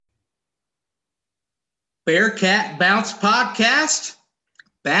Bearcat Bounce Podcast.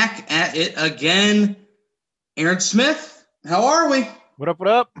 Back at it again. Aaron Smith, how are we? What up, what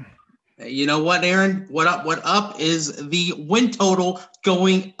up? You know what, Aaron? What up is the win total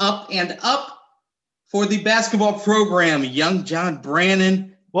going up and up for the basketball program. Young John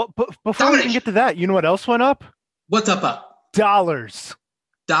Brannon. Well, before we even get to that, you know what else went up? What's up? Dollars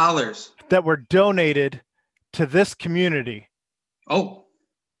that were donated to this community. Oh.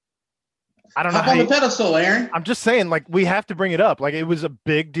 I don't know. Up on the pedestal, Aaron. I'm just saying, like, we have to bring it up. Like, it was a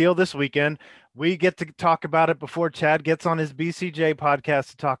big deal this weekend. We get to talk about it before Chad gets on his BCJ podcast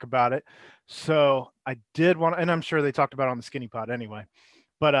to talk about it. So I did want to, and I'm sure they talked about it on the Skinny Pod anyway,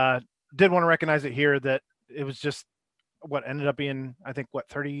 but did want to recognize it here that it was just what ended up being, I think,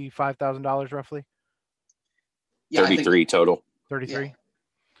 $35,000 roughly. Yeah, 33 total. 33.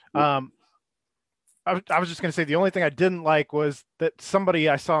 Yeah. I was just going to say the only thing I didn't like was that somebody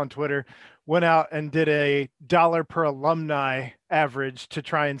I saw on Twitter went out and did a $1 per alumni average to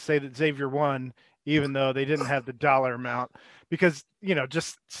try and say that Xavier won, even though they didn't have the dollar amount, because, you know,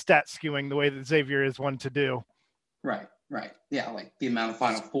 just stat skewing the way that Xavier is one to do. Right. Yeah, like the amount of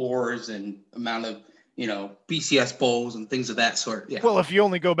Final Fours and amount of, you know, BCS bowls and things of that sort. Yeah. Well, if you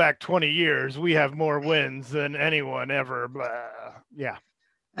only go back 20 years, we have more wins than anyone ever. Yeah.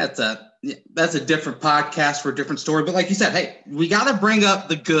 That's a different podcast for a different story. But like you said, hey, we got to bring up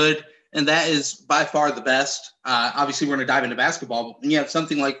the good, and that is by far the best. Obviously, we're going to dive into basketball, but when you have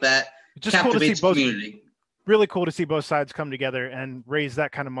something like that, just cool to see both. Community. Really cool to see both sides come together and raise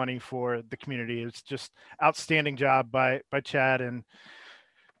that kind of money for the community. It's just outstanding job by Chad and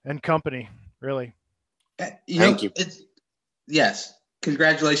company. Really. Thank you. Yes.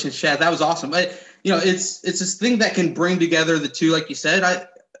 Congratulations, Chad. That was awesome. But, you know, it's this thing that can bring together the two, like you said.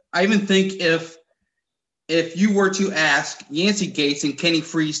 I even think if you were to ask Yancey Gates and Kenny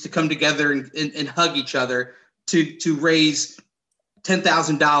Freeze to come together and hug each other to raise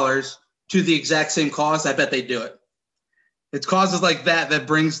 $10,000 to the exact same cause, I bet they'd do it. It's causes like that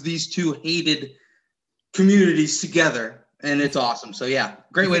brings these two hated communities together, and it's awesome. So, yeah,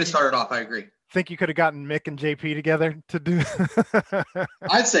 great way to start it off. I agree. Think you could have gotten Mick and JP together to do?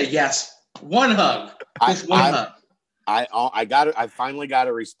 I'd say yes. One hug. Just one hug. I finally got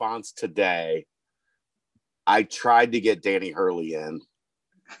a response today. I tried to get Danny Hurley in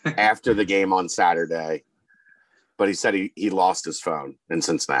after the game on Saturday, but he said he lost his phone in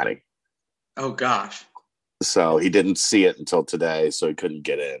Cincinnati. Oh, gosh. So he didn't see it until today, so he couldn't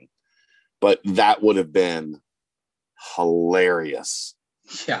get in. But that would have been hilarious.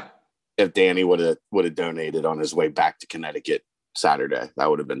 Yeah. If Danny would have donated on his way back to Connecticut Saturday. That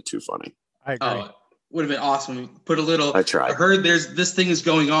would have been too funny. I agree. Oh, would have been awesome. Put a little. I tried. I heard this thing is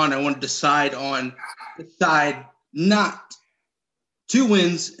going on. I want to decide not 2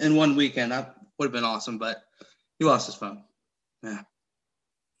 wins in one weekend. That would have been awesome, but he lost his phone. Yeah.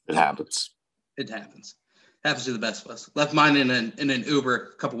 It happens. It happens. Happens to the best of us. Left mine in an Uber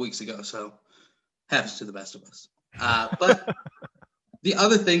a couple weeks ago, so happens to the best of us. But the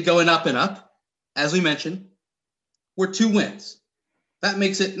other thing going up and up, as we mentioned, were 2 wins. That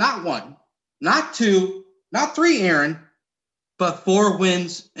makes it not 1, not 2, not 3, Aaron, but 4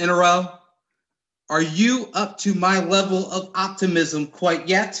 wins in a row. Are you up to my level of optimism quite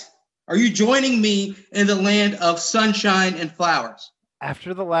yet? Are you joining me in the land of sunshine and flowers?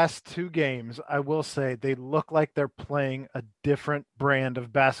 After the last 2 games, I will say they look like they're playing a different brand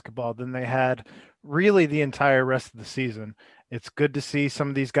of basketball than they had really the entire rest of the season. It's good to see some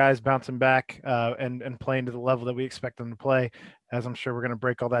of these guys bouncing back and playing to the level that we expect them to play, as I'm sure we're going to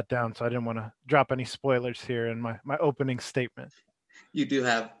break all that down. So I didn't want to drop any spoilers here in my opening statement. You do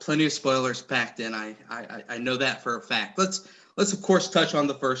have plenty of spoilers packed in. I know that for a fact. Let's of course touch on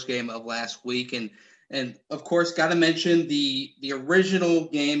the first game of last week, and of course got to mention the original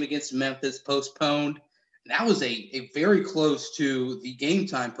game against Memphis postponed. That was a very close to the game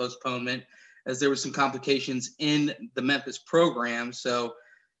time postponement, as there were some complications in the Memphis program. So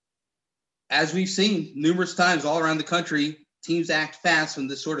as we've seen numerous times all around the country, teams act fast when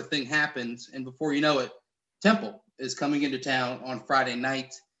this sort of thing happens. And before you know it, Temple is coming into town on Friday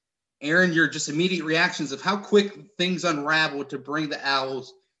night. Aaron, your just immediate reactions of how quick things unraveled to bring the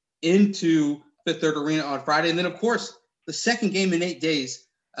Owls into Fifth Third Arena on Friday. And then, of course, the second game in 8 days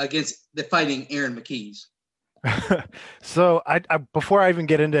against the Fighting Aaron McKees. So I before I even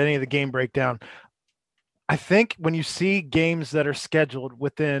get into any of the game breakdown, I think when you see games that are scheduled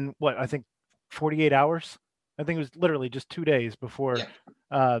within 48 hours, I think it was literally just 2 days before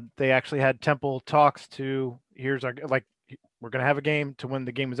they actually had Temple talks to we're going to have a game to when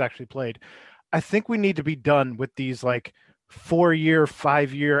the game was actually played. I think we need to be done with these 4-year,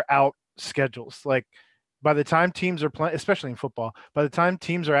 5-year out schedules. by the time teams are playing, especially in football, by the time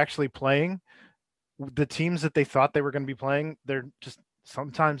teams are actually playing, the teams that they thought they were going to be playing, they're just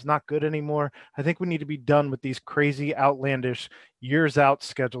sometimes not good anymore. I think we need to be done with these crazy, outlandish years out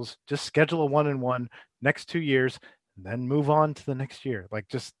schedules. Just schedule a 1-1 next 2 years, and then move on to the next year. Like,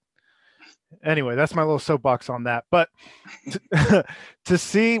 just anyway, that's my little soapbox on that. But to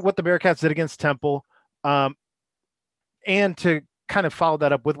see what the Bearcats did against Temple, and to kind of follow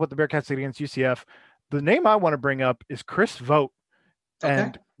that up with what the Bearcats did against UCF, the name I want to bring up is Chris Vogt. Okay.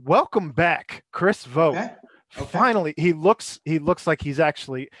 And welcome back, Chris Vogt. Okay. Finally, he looks like he's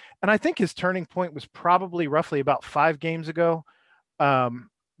actually, and I think his turning point was probably roughly about 5 games ago,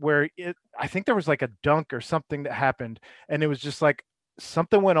 where I think there was like a dunk or something that happened, and it was just like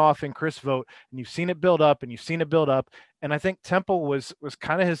something went off in Chris Vogt, and you've seen it build up, and I think Temple was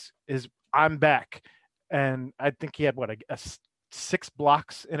kind of his I'm back, and I think he had a 6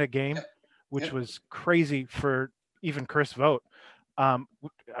 blocks in a game, which was crazy for even Chris Vogt. I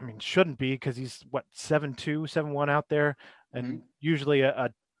mean, shouldn't be, because he's 7'2", 7'1" out there, and usually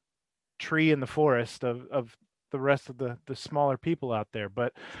a tree in the forest of the rest of the smaller people out there.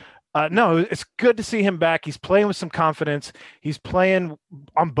 But no, it's good to see him back. He's playing with some confidence. He's playing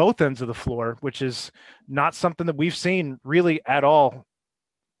on both ends of the floor, which is not something that we've seen really at all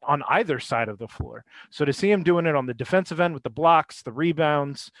on either side of the floor. So to see him doing it on the defensive end with the blocks, the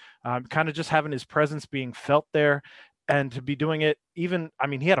rebounds, kind of just having his presence being felt there, and to be doing it even, I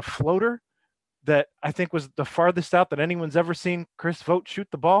mean, he had a floater that I think was the farthest out that anyone's ever seen Chris Vogt shoot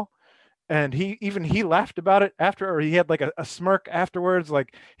the ball. And he laughed about it after, or he had like a smirk afterwards.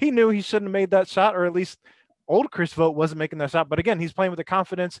 Like, he knew he shouldn't have made that shot, or at least old Chris Vogt wasn't making that shot. But again, he's playing with the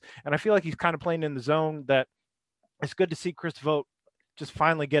confidence, and I feel like he's kind of playing in the zone. That it's good to see Chris Vogt just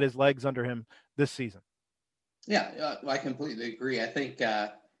finally get his legs under him this season. Yeah, I completely agree. I think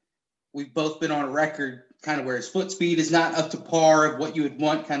we've both been on record kind of where his foot speed is not up to par of what you would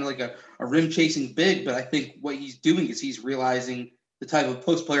want, kind of like a rim chasing big. But I think what he's doing is he's realizing the type of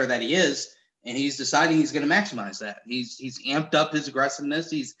post player that he is, and he's deciding he's going to maximize that. He's amped up his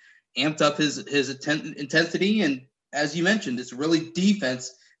aggressiveness. He's amped up his intensity. And as you mentioned, it's really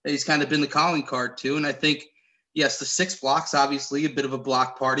defense that he's kind of been the calling card to. And I think, yes, the 6 blocks, obviously a bit of a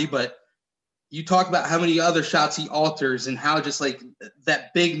block party, but you talk about how many other shots he alters, and how just like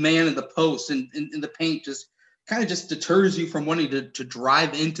that big man in the post and in the paint just kind of just deters you from wanting to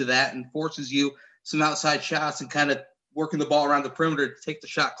drive into that, and forces you some outside shots and kind of working the ball around the perimeter to take the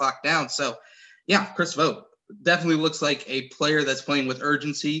shot clock down. So yeah, Chris Vogt definitely looks like a player that's playing with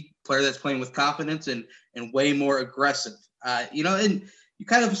urgency, player that's playing with confidence, and way more aggressive. And you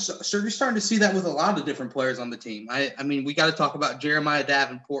kind of you're starting to see that with a lot of different players on the team. I mean, we got to talk about Jeremiah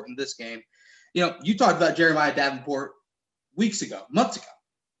Davenport in this game. You talked about Jeremiah Davenport months ago,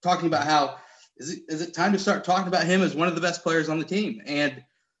 talking about how is it time to start talking about him as one of the best players on the team. And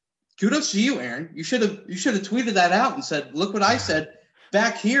kudos to you, Aaron. You should have tweeted that out and said, "Look what I said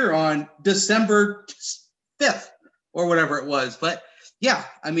back here on December 5th or whatever it was." But yeah,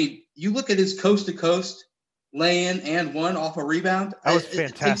 I mean, you look at his coast to coast lay-in and one off a rebound. That was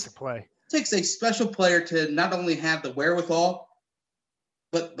fantastic play. It takes a special player to not only have the wherewithal,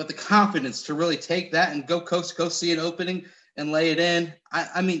 but the confidence to really take that and go coast to coast, see an opening, and lay it in.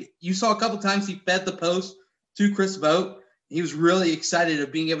 I mean, you saw a couple times he fed the post to Chris Vogt. He was really excited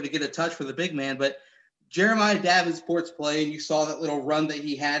of being able to get a touch for the big man. But Jeremiah Davenport's play, and you saw that little run that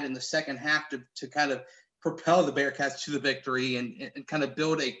he had in the second half to kind of propel the Bearcats to the victory and kind of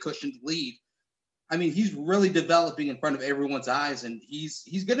build a cushioned lead. I mean, he's really developing in front of everyone's eyes, and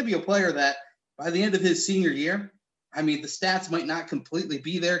he's going to be a player that by the end of his senior year, I mean, the stats might not completely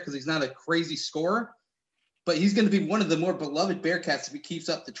be there because he's not a crazy scorer, but he's going to be one of the more beloved Bearcats if he keeps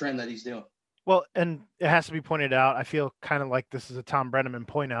up the trend that he's doing. Well, and it has to be pointed out, I feel kind of like this is a Tom Brenneman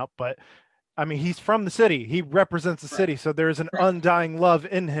point out, but I mean, he's from the city. He represents the city. So there's an undying love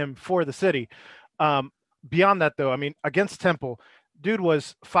in him for the city. Beyond that, though, I mean, against Temple, dude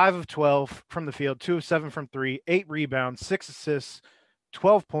was 5 of 12 from the field, 2 of 7 from 3, 8 rebounds, 6 assists,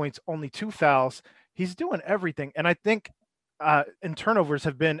 12 points, only 2 fouls. He's doing everything. And I think and turnovers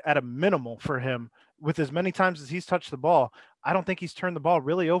have been at a minimal for him. With as many times as he's touched the ball, I don't think he's turned the ball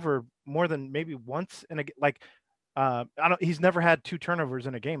really over more than maybe once in a he's never had 2 turnovers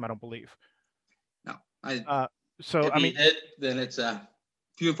in a game, I don't believe. No. So I mean, then it's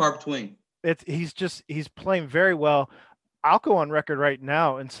few and far between. He's playing very well. I'll go on record right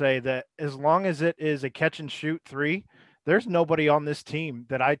now and say that as long as it is a catch and shoot 3, there's nobody on this team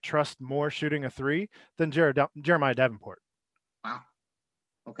that I trust more shooting a 3 than Jeremiah Davenport. Wow.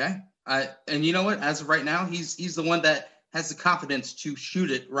 Okay. And you know what? As of right now, he's the one that has the confidence to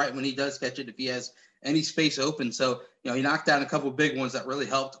shoot it right when he does catch it if he has any space open. So, he knocked down a couple of big ones that really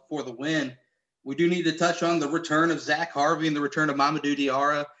helped for the win. We do need to touch on the return of Zach Harvey and the return of Mamadou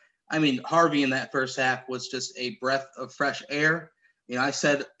Diarra. I mean, Harvey in that first half was just a breath of fresh air. I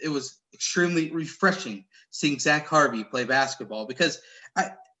said it was extremely refreshing seeing Zach Harvey play basketball because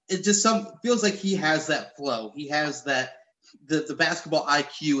it just feels like he has that flow. He has that the basketball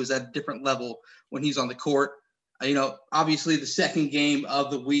IQ is at a different level when he's on the court. Obviously the second game of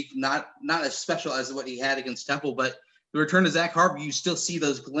the week, not as special as what he had against Temple, but the return of Zach Harvey, you still see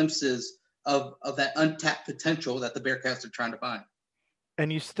those glimpses of that untapped potential that the Bearcats are trying to find.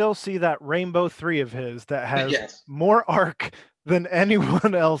 And you still see that rainbow three of his that has more arc than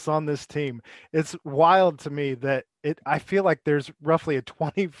anyone else on this team. It's wild to me that I feel like there's roughly a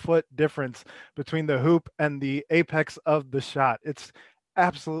 20-foot difference between the hoop and the apex of the shot. It's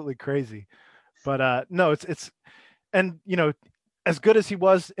absolutely crazy. But no, it's and as good as he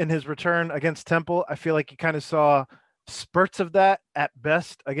was in his return against Temple, I feel like you kind of saw spurts of that at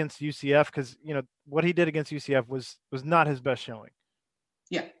best against UCF because what he did against UCF was not his best showing.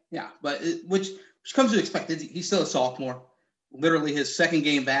 Yeah, but which comes to expect. He's still a sophomore, literally his second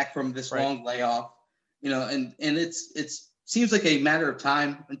game back from this long layoff. And it seems like a matter of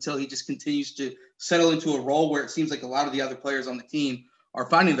time until he just continues to settle into a role where it seems like a lot of the other players on the team are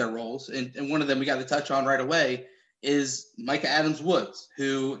finding their roles. And one of them we got to touch on right away is Micah Adams-Woods,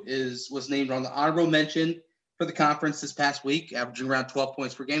 who was named on the honorable mention for the conference this past week, averaging around 12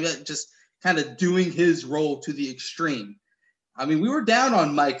 points per game, just kind of doing his role to the extreme. I mean, we were down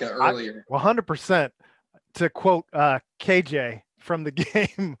on Micah earlier. 100%. To quote KJ from the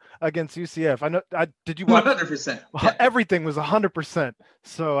game against UCF. I know. Did you watch? 100%. Yeah. Everything was 100%.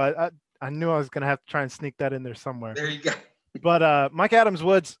 So I knew I was going to have to try and sneak that in there somewhere. There you go. But Mike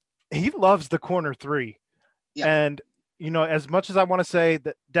Adams-Woods, he loves the corner three. Yeah. And, as much as I want to say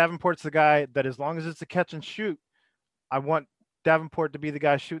that Davenport's the guy that as long as it's a catch and shoot, I want Davenport to be the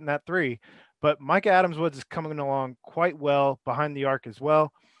guy shooting that three. But Mike Adams-Woods is coming along quite well behind the arc as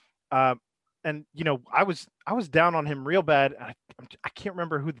well. And, I was down on him real bad. I can't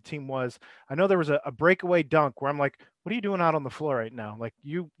remember who the team was. I know there was a breakaway dunk where I'm like, what are you doing out on the floor right now? Like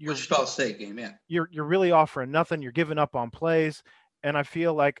you're Wichita State game, yeah. You're really offering nothing. You're giving up on plays. And I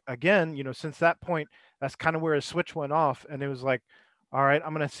feel like, again, since that point, that's kind of where his switch went off. And it was like, all right,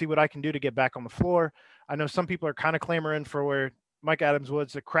 I'm going to see what I can do to get back on the floor. I know some people are kind of clamoring for where Mike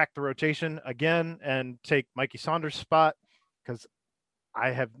Adams-Woods to crack the rotation again and take Mikey Saunders' spot because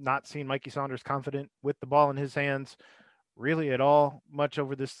I have not seen Mikey Saunders confident with the ball in his hands really at all much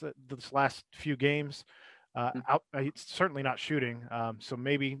over this last few games. He's certainly not shooting. So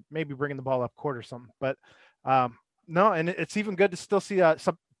maybe bringing the ball up court or something, but no. And it's even good to still see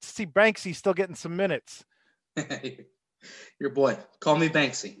Banksy still getting some minutes. Your boy, call me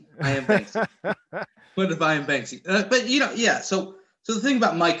Banksy. I am Banksy. What if I am Banksy? But yeah. So the thing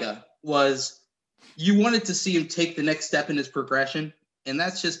about Micah was you wanted to see him take the next step in his progression. And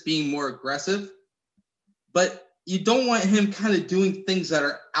that's just being more aggressive. But you don't want him kind of doing things that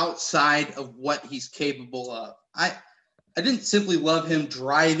are outside of what he's capable of. I didn't simply love him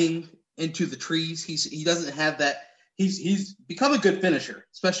driving into the trees. He doesn't have that. He's become a good finisher,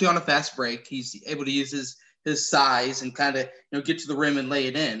 especially on a fast break. He's able to use his size and kind of get to the rim and lay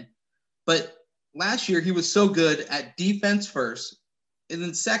it in. But last year he was so good at defense first, and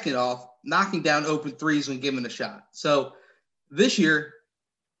then second off, knocking down open threes when given a shot. So this year,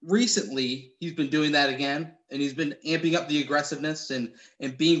 recently, he's been doing that again, and he's been amping up the aggressiveness and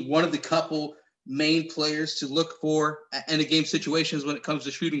being one of the couple main players to look for in a game situations when it comes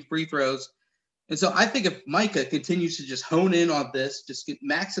to shooting free throws. And so I think if Micah continues to just hone in on this, just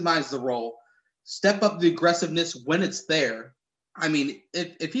maximize the role, step up the aggressiveness when it's there. I mean,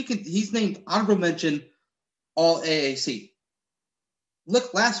 if he can, he's named honorable mention all AAC.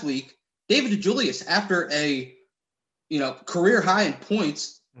 Look, last week, David DeJulius, after a career high in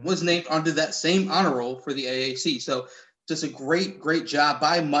points, was named onto that same honor roll for the AAC. So just a great job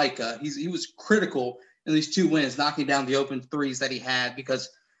by Micah. He was critical in these two wins, knocking down the open threes that he had because,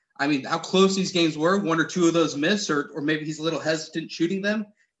 I mean, how close these games were, one or two of those missed, or maybe he's a little hesitant shooting them.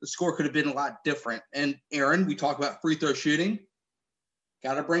 The score could have been a lot different. And Aaron, we talk about free throw shooting.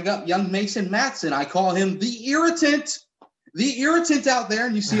 Got to bring up young Mason Matson. I call him the irritant out there.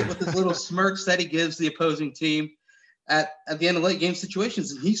 And you see it with his little smirks that he gives the opposing team at the end of late game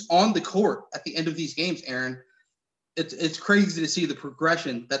situations. And he's on the court at the end of these games, Aaron. It's crazy to see the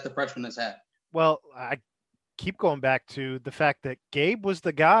progression that the freshman has had. Well, I keep going back to the fact that Gabe was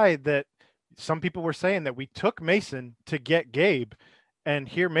the guy that some people were saying that we took Mason to get Gabe. And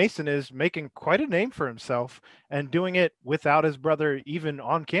here Mason is making quite a name for himself and doing it without his brother even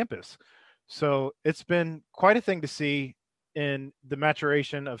on campus. So it's been quite a thing to see in the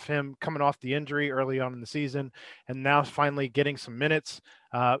maturation of him coming off the injury early on in the season and now finally getting some minutes.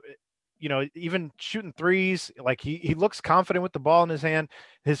 Uh, even shooting threes, like he looks confident with the ball in his hand.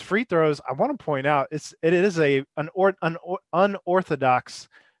 His free throws, I want to point out, it is an unorthodox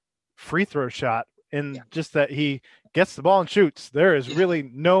free throw shot in just that he gets the ball and shoots. There is really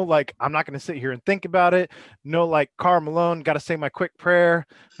no, like, I'm not going to sit here and think about it. No, like Karl Malone, got to say my quick prayer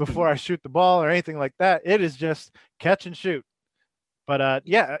before I shoot the ball or anything like that. It is just catch and shoot. But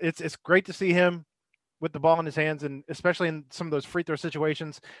it's great to see him with the ball in his hands, and especially in some of those free throw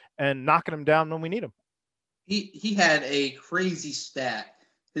situations and knocking them down when we need them. He had a crazy stat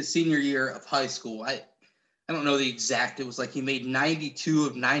his senior year of high school. I don't know the exact. It was like he made 92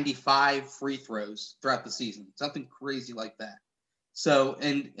 of 95 free throws throughout the season, something crazy like that. So,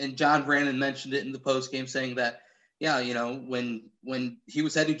 and John Brandon mentioned it in the post game, saying that, when he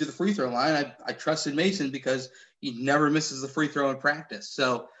was heading to the free throw line, I trusted Mason because he never misses the free throw in practice.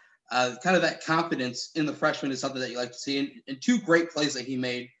 So, kind of that confidence in the freshman is something that you like to see. And two great plays that he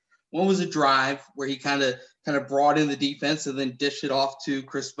made. One was a drive where he kind of brought in the defense and then dished it off to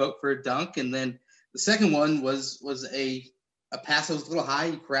Chris Vogt for a dunk, and then the second one was a pass that was a little high.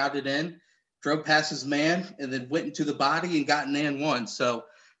 He crowded in, drove past his man, and then went into the body and got an and one. So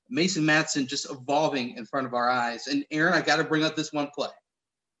Mason Matson just evolving in front of our eyes. And Aaron, I got to bring up this one play.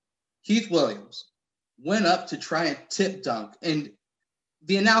 Keith Williams went up to try and tip dunk, and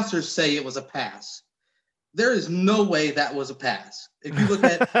the announcers say it was a pass. There is no way that was a pass. If you look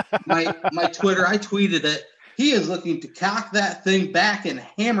at my Twitter, I tweeted it. He is looking to cock that thing back and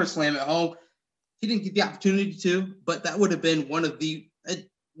hammer slam it home. He didn't get the opportunity to, but that would have been one of the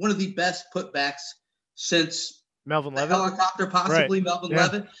best putbacks since Melvin Levitt helicopter, possibly right. Melvin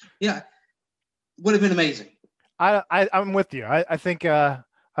Levitt. Yeah, would have been amazing. I'm with you. I think I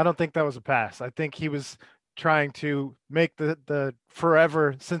don't think that was a pass. I think he was trying to make the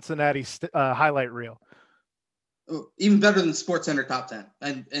forever Cincinnati highlight reel. Even better than SportsCenter top 10.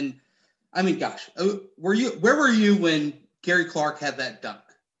 And I mean, gosh, where were you when Gary Clark had that dunk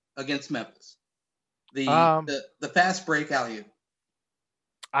against Memphis? The fast break alley-oop.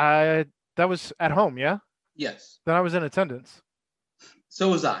 That was at home, yeah? Yes. Then I was in attendance. So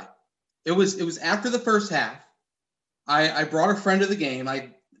was I. It was after the first half. I brought a friend to the game. I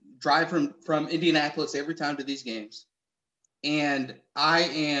drive from Indianapolis every time to these games. And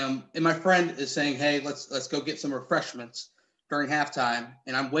my friend is saying, hey, let's go get some refreshments during halftime.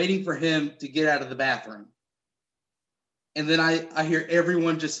 And I'm waiting for him to get out of the bathroom. And then I hear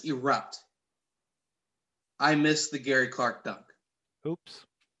everyone just erupt. I missed the Gary Clark dunk. Oops.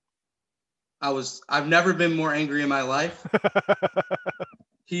 I've never been more angry in my life.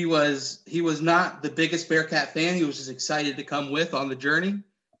 He was not the biggest Bearcat fan. He was just excited to come with on the journey.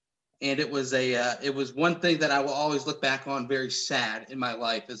 And it was one thing that I will always look back on very sad in my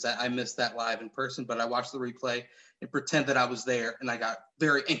life, is that I missed that live in person, but I watched the replay and pretend that I was there, and I got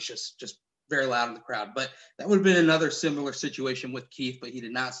very anxious, just very loud in the crowd. But that would have been another similar situation with Keith, but he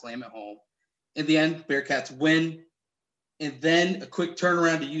did not slam it home. In the end, Bearcats win, and then a quick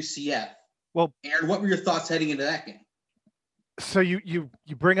turnaround to UCF. Well, Aaron, what were your thoughts heading into that game? So you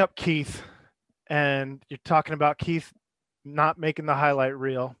bring up Keith, and you're talking about Keith not making the highlight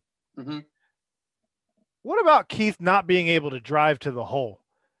reel. Mm-hmm. What about Keith not being able to drive to the hole?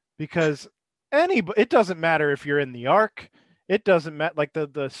 Because it doesn't matter if you're in the arc. It doesn't matter, like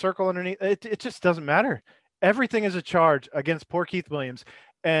the circle underneath. It just doesn't matter. Everything is a charge against poor Keith Williams.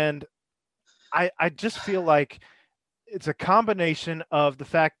 And I just feel like it's a combination of the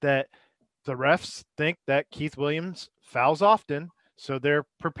fact that the refs think that Keith Williams fouls often, so they're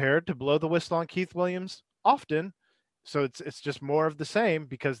prepared to blow the whistle on Keith Williams often. So it's just more of the same,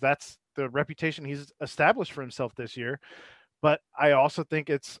 because that's the reputation he's established for himself this year. But I also think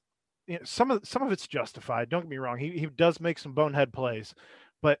it's, some of it's justified. Don't get me wrong. He does make some bonehead plays,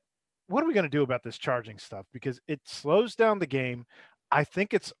 but what are we going to do about this charging stuff? Because it slows down the game. I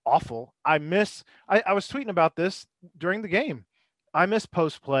think it's awful. I was tweeting about this during the game. I miss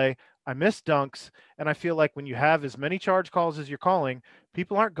post play. I miss dunks. And I feel like when you have as many charge calls as you're calling,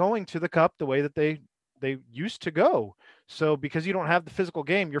 people aren't going to the cup the way that they used to go. So because you don't have the physical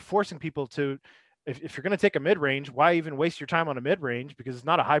game, you're forcing people to, if you're going to take a mid-range, why even waste your time on a mid-range? Because it's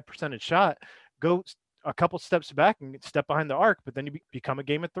not a high percentage shot. Go a couple steps back and step behind the arc, but then you become a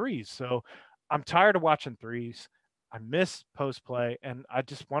game of threes. So I'm tired of watching threes. I miss post play, and I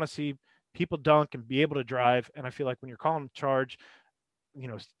just want to see people dunk and be able to drive. And I feel like when you're calling charge,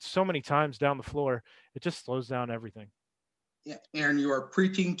 so many times down the floor, it just slows down everything. Yeah, Aaron, you are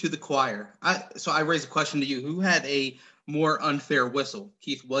preaching to the choir. So I raise a question to you: who had a more unfair whistle,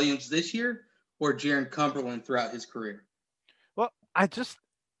 Keith Williams this year or Jaron Cumberland throughout his career? Well,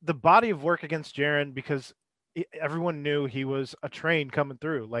 the body of work against Jaron, because everyone knew he was a train coming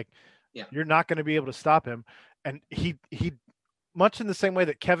through. Like, Yeah. you're not going to be able to stop him. And he much in the same way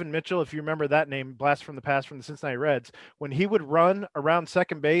that Kevin Mitchell, if you remember that name, blast from the past from the Cincinnati Reds, when he would run around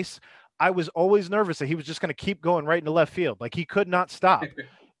second base, I was always nervous that he was just going to keep going right into left field. Like, he could not stop.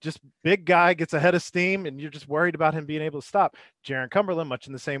 Just big guy gets a head of steam, and you're just worried about him being able to stop. Jaron Cumberland, much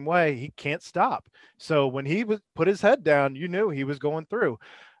in the same way, he can't stop. So when he put his head down, you knew he was going through.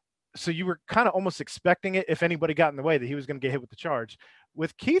 So you were kind of almost expecting it, if anybody got in the way, that he was going to get hit with the charge.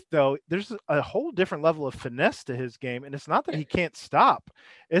 With Keith, though, there's a whole different level of finesse to his game, and it's not that he can't stop.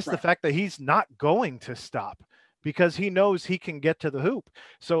 It's the fact that he's not going to stop because he knows he can get to the hoop.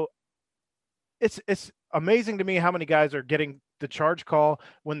 So it's amazing to me how many guys are getting the charge call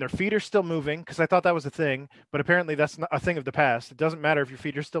when their feet are still moving, because I thought that was a thing, but apparently that's not a thing of the past. It doesn't matter if your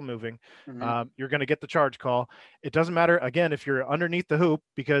feet are still moving. You're going to get the charge call. It doesn't matter, again, if you're underneath the hoop,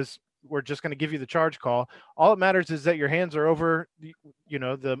 because we're just going to give you the charge call. All it matters is that your hands are over,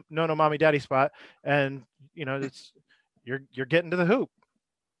 the no mommy daddy spot, and it's you're getting to the hoop.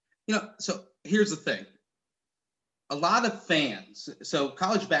 So here's the thing. A lot of fans, so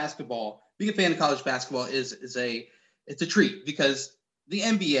college basketball, being a fan of college basketball it's a treat, because the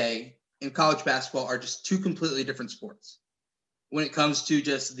NBA and college basketball are just two completely different sports when it comes to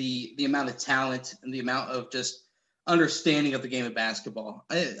just the amount of talent and the amount of just understanding of the game of basketball.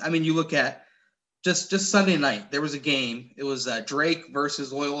 I mean, you look at just Sunday night, there was a game. It was Drake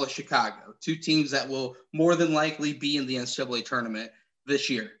versus Loyola Chicago, two teams that will more than likely be in the NCAA tournament this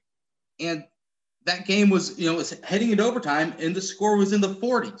year. And that game was, was heading into overtime, and the score was in the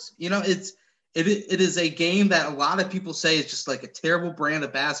 40s. It is a game that a lot of people say is just like a terrible brand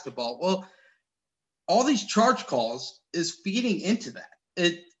of basketball. Well, all these charge calls is feeding into that.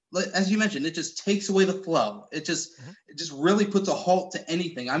 It, as you mentioned, it just takes away the flow. It just really puts a halt to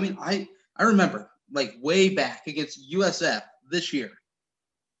anything. I mean, I remember like way back against USF this year,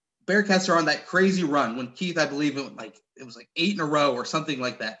 Bearcats are on that crazy run when Keith, I believe it was like 8 in a row or something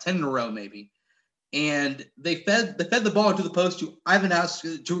like that, 10 in a row maybe. And they fed the ball into the post to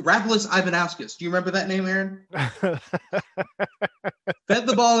Rapolis Ivanauskas. Do you remember that name, Aaron? Fed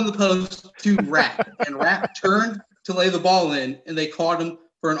the ball in the post to Rap, and Rap turned to lay the ball in, and they caught him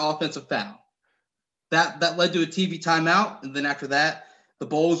for an offensive foul. That led to a TV timeout, and then after that, the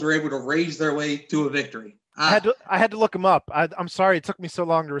Bulls were able to raise their way to a victory. I had to look him up. I'm sorry it took me so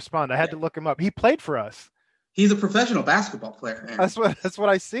long to respond. I had to look him up. He played for us. He's a professional basketball player, Aaron. That's what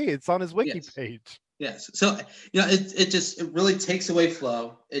I see. It's on his wiki page. Yes. So, it really takes away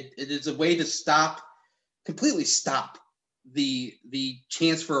flow. It is a way to completely stop the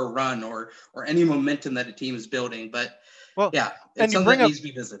chance for a run or any momentum that a team is building. But it's something that needs to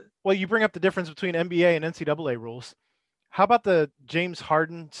be visited. Well, you bring up the difference between NBA and NCAA rules. How about the James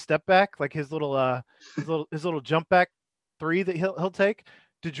Harden step back, like his little jump back three that he'll take?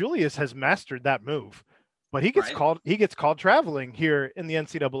 DeJulius has mastered that move. But he gets called traveling here in the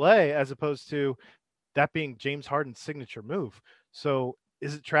NCAA, as opposed to that being James Harden's signature move. So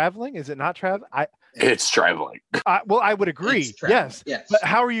is it traveling? Is it not traveling? It's traveling. I would agree. Yes. Yes. But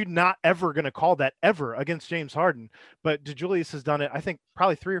how are you not ever going to call that ever against James Harden? But DeJulius has done it, I think,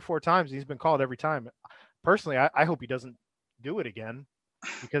 probably 3 or 4 times. He's been called every time. Personally, I hope he doesn't do it again,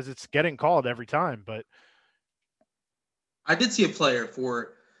 because it's getting called every time. But I did see a player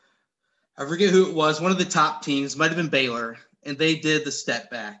for, I forget who it was, one of the top teams, might have been Baylor, and they did the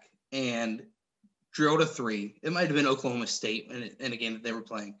step back and drilled a 3. It might have been Oklahoma State in a game that they were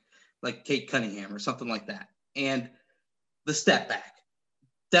playing, like Kate Cunningham or something like that. And the step back,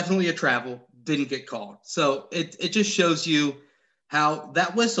 definitely a travel, didn't get called. So it just shows you how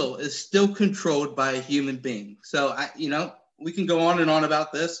that whistle is still controlled by a human being. So we can go on and on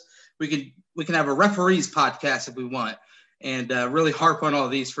about this. We can have a referees podcast if we want, and really harp on all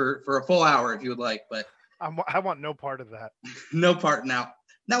of these for a full hour if you would like. But I want no part of that. No part now.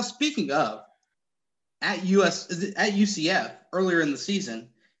 Now, speaking of, at UCF earlier in the season,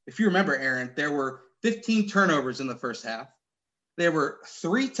 if you remember, Aaron, there were 15 turnovers in the first half. There were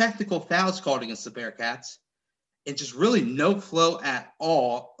 3 technical fouls called against the Bearcats, and just really no flow at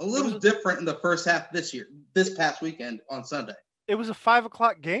all. A little different in the first half this past weekend on Sunday. It was a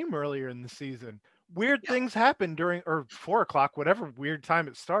 5:00 game earlier in the season. Weird things happened during, or 4:00, whatever weird time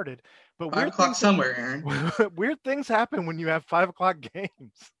it started. But 5 o'clock somewhere, Aaron. Weird things happen when you have 5:00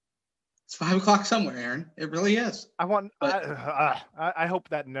 games. It's 5 o'clock somewhere, Aaron. It really is. I hope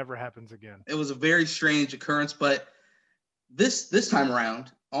that never happens again. It was a very strange occurrence, but This time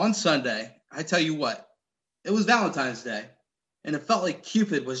around on Sunday, I tell you what, it was Valentine's Day, and it felt like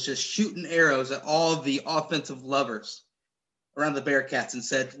Cupid was just shooting arrows at all of the offensive lovers around the Bearcats and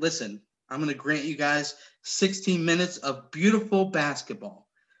said, listen, I'm going to grant you guys 16 minutes of beautiful basketball.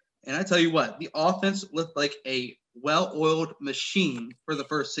 And I tell you what, the offense looked like a well-oiled machine for the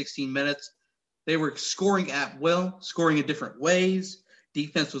first 16 minutes. They were scoring at will, scoring in different ways.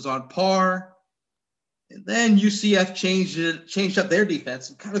 Defense was on par. And then UCF changed up their defense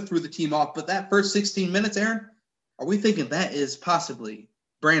and kind of threw the team off. But that first 16 minutes, Aaron, are we thinking that is possibly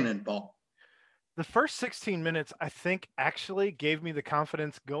Brandon ball? The first 16 minutes, I think, actually gave me the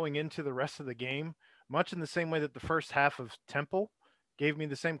confidence going into the rest of the game, much in the same way that the first half of Temple gave me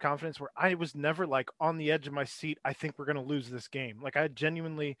the same confidence, where I was never like on the edge of my seat. I think we're going to lose this game. Like, I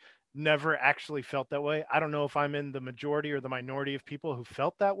genuinely never actually felt that way. I don't know if I'm in the majority or the minority of people who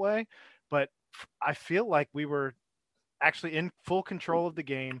felt that way, but I feel like we were actually in full control of the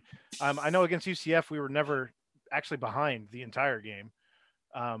game. I know against UCF, we were never actually behind the entire game.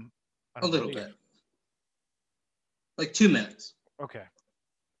 A little bit. Like 2 minutes. Okay.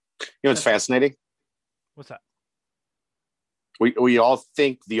 You know, it's fascinating. What's that? We all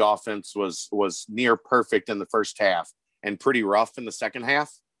think the offense was near perfect in the first half and pretty rough in the second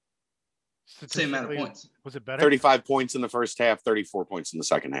half. Same amount of points. Was it better? 35 points in the first half, 34 points in the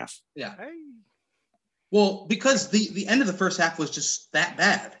second half. Yeah. Hey. Well, because the end of the first half was just that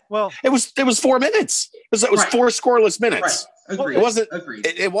bad. Well, it was 4 minutes. It was right. 4 scoreless minutes. Right. Agreed.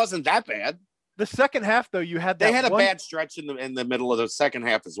 It wasn't that bad. The second half, though, you had that. They had a bad stretch in the middle of the second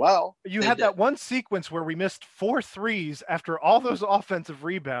half as well. You had that one sequence where we missed 4 threes after all those offensive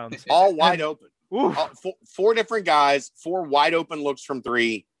rebounds, all wide open. Oof. 4 different guys, 4 wide open looks from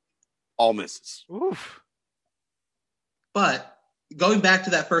 3, all misses. Oof. But going back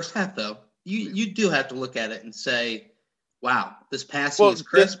to that first half, though, you do have to look at it and say, wow, this passing is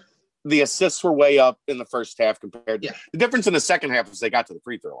crisp. The assists were way up in the first half compared to the difference in the second half is they got to the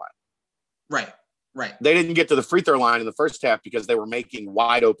free throw line. Right. They didn't get to the free throw line in the first half because they were making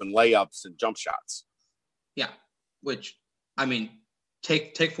wide open layups and jump shots. Yeah, which, I mean,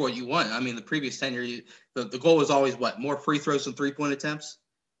 take for what you want. I mean, the previous tenure, the goal was always what? More free throws than 3-point attempts?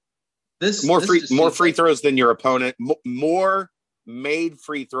 More free throws than your opponent. More made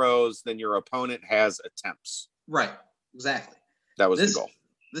free throws than your opponent has attempts. Right, exactly. That was the goal.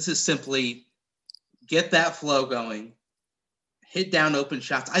 This is simply get that flow going, hit down open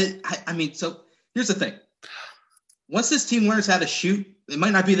shots. I mean, so here's the thing. Once this team learns how to shoot, it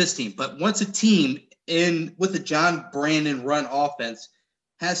might not be this team, but once a team with the John Brandon run offense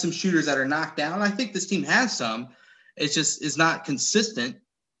has some shooters that are knocked down, I think this team has some. It's just is not consistent.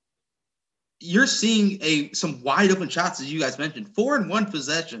 You're seeing some wide open shots, as you guys mentioned, 4 in one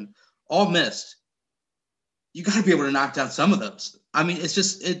possession, all missed. You got to be able to knock down some of those. I mean, it's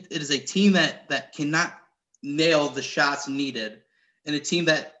just it is a team that cannot nail the shots needed, and a team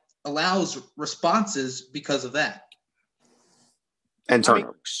that allows responses because of that. And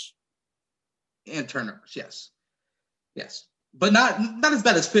turnovers. Yes. But not as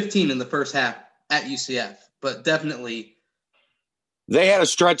bad as 15 in the first half at UCF, but definitely. They had a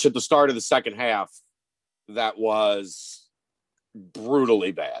stretch at the start of the second half that was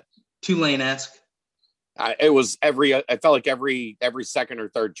brutally bad. Tulane-esque. I felt like every second or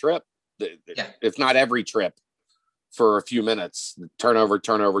third trip, if not every trip, for a few minutes, turnover,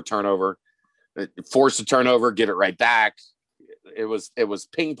 force a turnover, get it right back. It was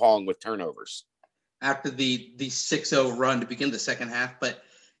ping pong with turnovers after the 6-0 run to begin the second half. But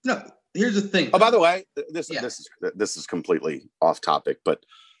here's the thing. Oh, by the way, this is completely off topic, but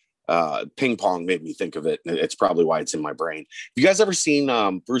ping pong made me think of it. It's probably why it's in my brain. Have you guys ever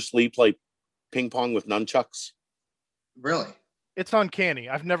seen Bruce Lee play ping pong with nunchucks? Really? It's uncanny.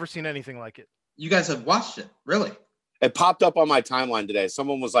 I've never seen anything like it. You guys have watched it? Really? It popped up on my timeline today.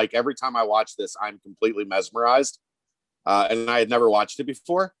 Someone was like, every time I watch this, I'm completely mesmerized. And I had never watched it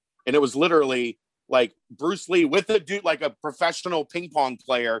before. And it was literally like Bruce Lee with a dude, like a professional ping pong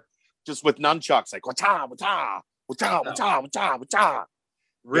player, just with nunchucks, like, wata, wata, wata, wata, wata, wata.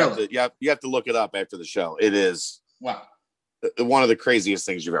 Really? You have to look it up after the show. It is one of the craziest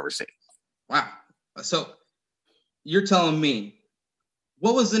things you've ever seen. Wow. So you're telling me,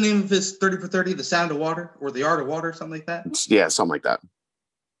 what was the name of his 30 for 30, The Sound of Water or The Art of Water, something like that? Yeah, something like that.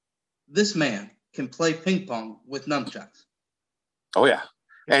 This man can play ping pong with nunchucks. Oh, yeah.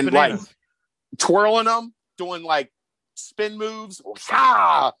 It's and bananas. like twirling them, doing like spin moves,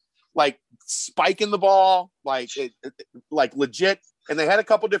 like spiking the ball, like legit. And they had a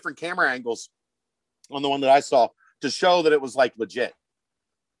couple different camera angles on the one that I saw to show that it was like legit.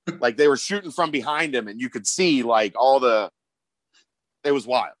 Like they were shooting from behind him and you could see like all the It was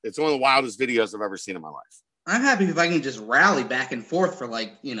wild. It's one of the wildest videos I've ever seen in my life. I'm happy if I can just rally back and forth for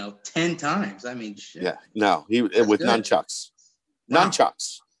 10 times. I mean, shit. Yeah, no, with good. Nunchucks. Wow.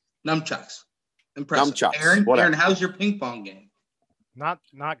 Nunchucks. Impressive. Nunchucks. Aaron, how's your ping pong game? Not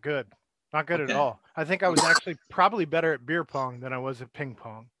good. Not good at all. I think I was actually probably better at beer pong than I was at ping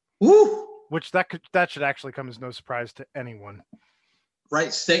pong. Woo! Which that should actually come as no surprise to anyone.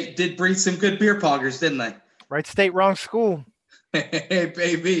 Wright State did breed some good beer pongers, didn't they? Wright State, wrong school. Hey,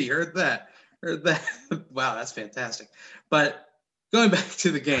 baby, heard that. Wow, that's fantastic. But going back to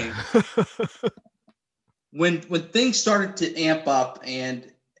the game, when things started to amp up,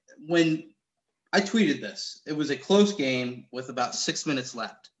 and when I tweeted this, it was a close game with about 6 minutes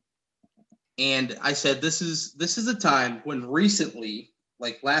left, and I said this is a time when recently,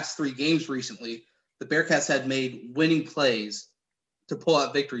 like last 3 games recently, the Bearcats had made winning plays to pull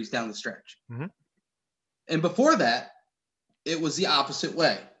out victories down the stretch. Mm-hmm. And before that, it was the opposite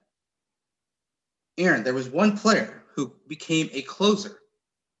way. Aaron, there was one player who became a closer,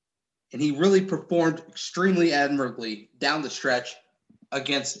 and he really performed extremely admirably down the stretch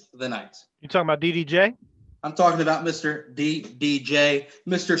against the Knights. You talking about DDJ? I'm talking about Mr. DDJ,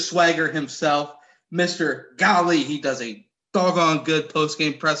 Mr. Swagger himself, Mr. Golly, he does a doggone good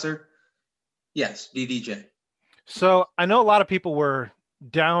post-game presser. Yes, DDJ. So I know a lot of people were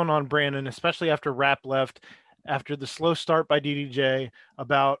down on Brandon, especially after Rapp left, after the slow start by DDJ,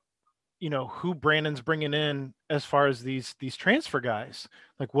 about who Brandon's bringing in as far as these transfer guys.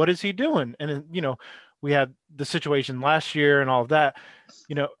 Like, what is he doing? And we had the situation last year and all of that.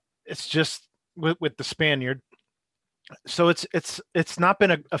 It's just with the Spaniard. So it's not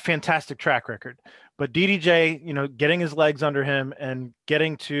been a fantastic track record, but DDJ, getting his legs under him and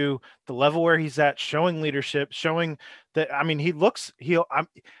getting to the level where he's at, showing leadership, showing that,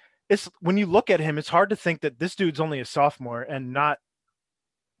 it's when you look at him, it's hard to think that this dude's only a sophomore and not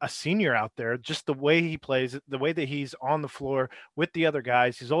a senior out there. Just the way he plays, the way that he's on the floor with the other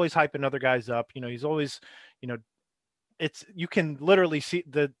guys, he's always hyping other guys up. He's always, you can literally see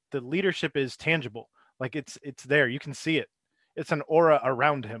the leadership is tangible. Like it's there. You can see it. It's an aura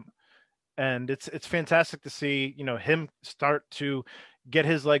around him. And it's fantastic to see, him start to get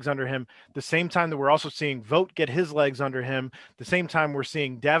his legs under him. The same time that we're also seeing Vogt get his legs under him. The same time we're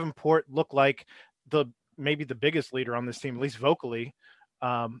seeing Davenport look like maybe the biggest leader on this team, at least vocally.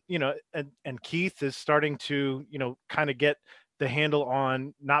 And Keith is starting to, kind of get the handle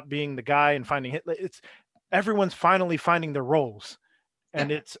on not being the guy and finding hit. Everyone's finally finding their roles. And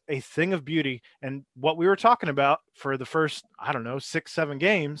it's a thing of beauty. And what we were talking about for the first, 6-7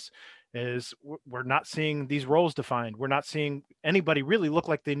 games is we're not seeing these roles defined. We're not seeing anybody really look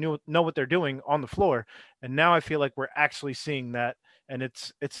like they know what they're doing on the floor. And now I feel like we're actually seeing that. And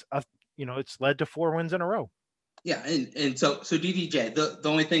it's led to 4 wins in a row. Yeah. And so DDJ, the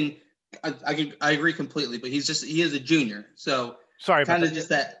only thing I agree completely, but he is a junior. So sorry, kind of just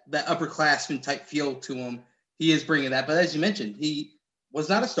that upperclassman type feel to him. He is bringing that. But as you mentioned, he was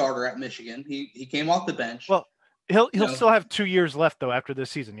not a starter at Michigan. He came off the bench. Well, he'll still have 2 years left though after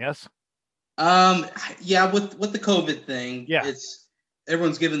this season. Yes. Yeah. With the COVID thing, it's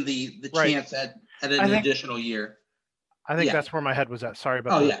everyone's given the chance at an additional year. I think that's where my head was at. Sorry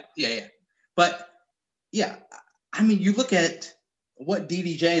about that. Yeah. But yeah, you look at what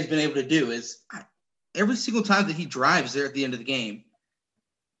DDJ has been able to do is every single time that he drives there at the end of the game.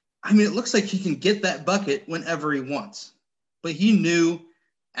 It looks like he can get that bucket whenever he wants. But he knew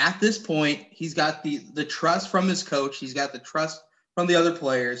at this point he's got the trust from his coach. He's got the trust from the other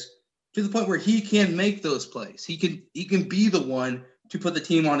players to the point where he can make those plays. He can be the one to put the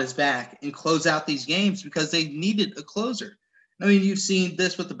team on his back and close out these games because they needed a closer. You've seen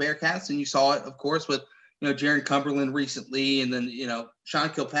this with the Bearcats, and you saw it, of course, with Jaron Cumberland recently, and then Sean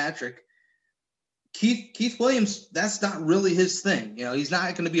Kilpatrick. Keith Williams, that's not really his thing. He's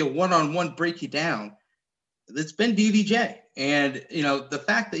not going to be a one-on-one break you down. It's been DDJ. And, the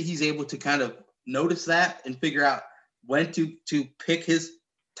fact that he's able to kind of notice that and figure out when to pick his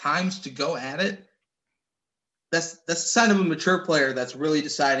times to go at it, that's a sign of a mature player that's really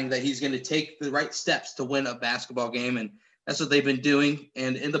deciding that he's going to take the right steps to win a basketball game. And that's what they've been doing.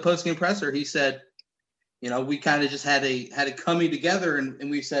 And in the post-game presser, he said, we kind of just had a coming together and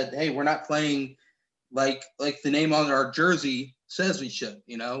we said, hey, we're not playing like the name on our jersey says we should.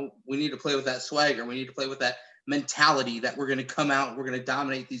 We need to play with that swagger. We need to play with that mentality that we're going to come out, we're going to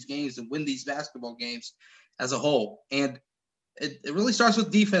dominate these games and win these basketball games as a whole. And it really starts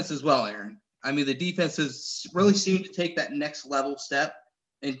with defense as well, Aaron. The defenses really seem to take that next level step.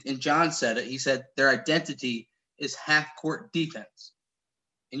 And John said it. He said their identity is half-court defense.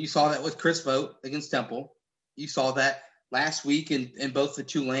 And you saw that with Chris Vogt against Temple. You saw that last week in both the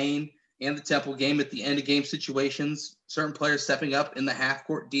Tulane and the Temple game at the end of game situations, certain players stepping up in the half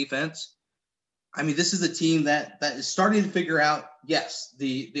court defense. I mean, this is a team that is starting to figure out, yes,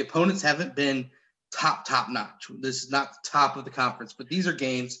 the opponents haven't been top notch. This is not the top of the conference, but these are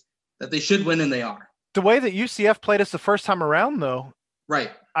games that they should win, and they are. The way that UCF played us the first time around, though,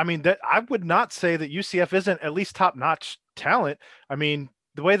 right. I mean, that I would not say that UCF isn't at least top-notch talent. I mean,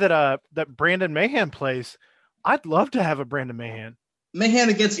 the way that that Brandon Mahan plays, I'd love to have a Brandon Mahan. Mahan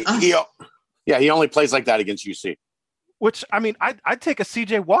against us. He only plays like that against UC. Which, I mean, I'd take a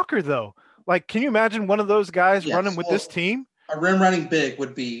CJ Walker, though. Like, can you imagine one of those guys running with this team? A rim running big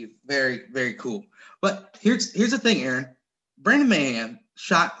would be very, very cool. But here's the thing, Aaron. Brandon Mahan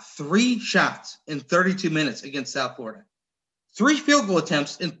shot 3 shots in 32 minutes against South Florida. 3 field goal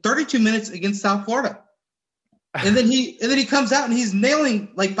attempts in 32 minutes against South Florida. And then he comes out and he's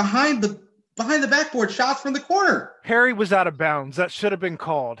nailing like behind the backboard shots from the corner. Harry was out of bounds. That should have been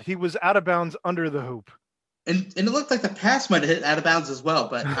called. He was out of bounds under the hoop. And it looked like the pass might have hit out of bounds as well,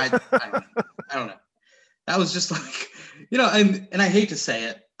 but I don't know. That was just like, and I hate to say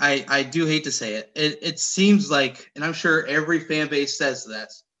it. I do hate to say it. It seems like, and I'm sure every fan base says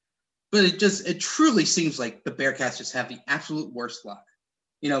this, but it truly seems like the Bearcats just have the absolute worst luck.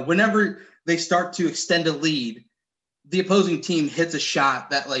 Whenever they start to extend a lead, the opposing team hits a shot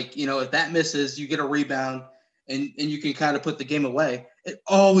that, like, if that misses, you get a rebound and you can kind of put the game away. It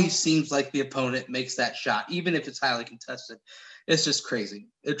always seems like the opponent makes that shot, even if it's highly contested. It's just crazy.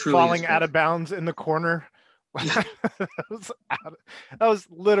 It truly falling out of bounds in the corner. Yeah. that was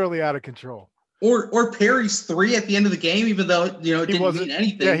literally out of control. Or Perry's 3 at the end of the game, even though it didn't mean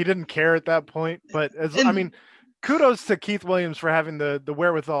anything. Yeah, he didn't care at that point. But kudos to Keith Williams for having the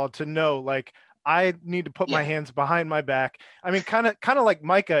wherewithal to know, like, I need to put my hands behind my back. I mean, kind of like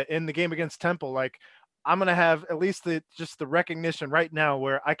Micah in the game against Temple. Like, I'm gonna have at least the recognition right now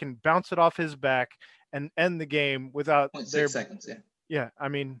where I can bounce it off his back and end the game without 6 seconds. Yeah. I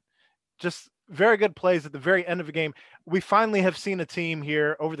mean, just very good plays at the very end of the game. We finally have seen a team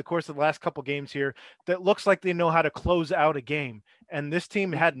here over the course of the last couple games here that looks like they know how to close out a game. And this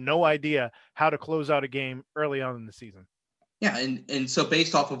team had no idea how to close out a game early on in the season. Yeah. And so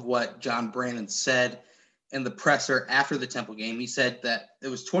based off of what John Brannon said in the presser after the Temple game, he said that it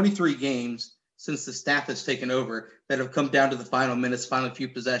was 23 games since the staff has taken over that have come down to the final minutes, final few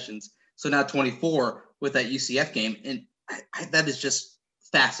possessions. So now 24 with that UCF game. And that is just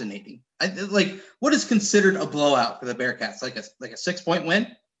fascinating. What is considered a blowout for the Bearcats? Like a 6-point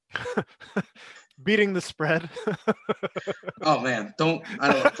win? Beating the spread. Oh man, I don't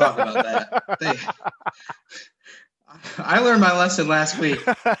want to talk about that. I learned my lesson last week.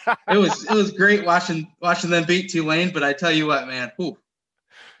 It was great watching them beat Tulane, but I tell you what, man, talk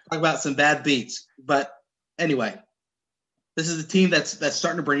about some bad beats. But anyway, this is a team that's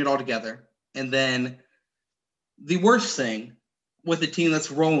starting to bring it all together. And then the worst thing with a team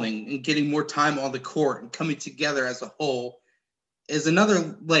that's rolling and getting more time on the court and coming together as a whole is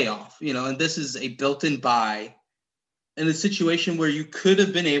another layoff, and this is a built-in bye in a situation where you could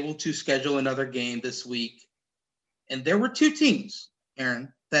have been able to schedule another game this week. And there were 2 teams,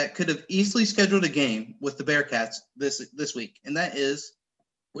 Aaron, that could have easily scheduled a game with the Bearcats this week, and that is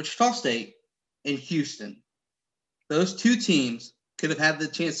Wichita State and Houston. Those 2 teams could have had the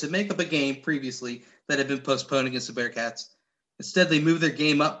chance to make up a game previously that had been postponed against the Bearcats. Instead, they moved their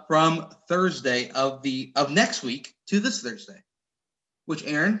game up from Thursday of next week to this Thursday, which,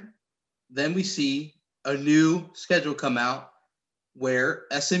 Aaron, then we see a new schedule come out where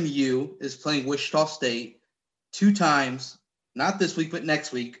SMU is playing Wichita State 2 times, not this week, but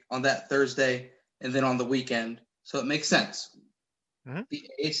next week on that Thursday and then on the weekend. So it makes sense. Mm-hmm. The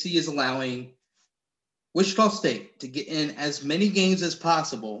AAC is allowing Wichita State to get in as many games as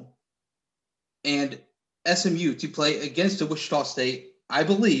possible and SMU to play against a Wichita State, I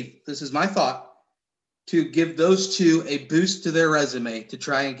believe, this is my thought, to give those 2 a boost to their resume to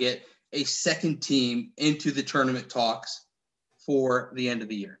try and get a second team into the tournament talks for the end of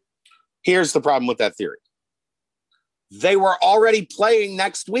the year. Here's the problem with that theory. They were already playing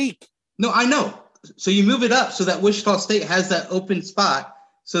next week. No, I know. So you move it up so that Wichita State has that open spot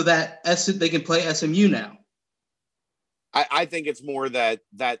so that they can play SMU now. I think it's more that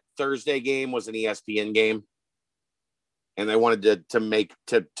Thursday game was an ESPN game, and they wanted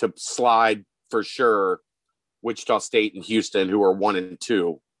to slide for sure Wichita State and Houston, who are 1 and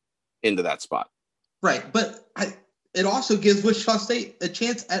 2, into that spot. Right, but it also gives Wichita State a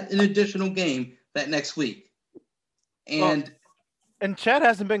chance at an additional game that next week. And Chad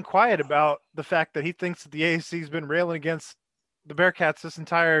hasn't been quiet about the fact that he thinks that the AAC has been railing against the Bearcats this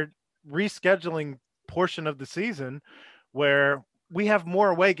entire rescheduling portion of the season, where we have more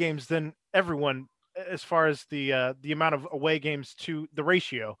away games than everyone as far as the amount of away games to the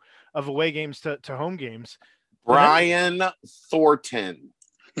ratio of away games to home games. Brian Thornton.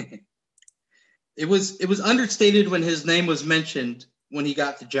 It was understated when his name was mentioned when he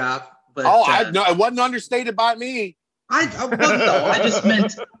got the job. But no, it wasn't understated by me. I wasn't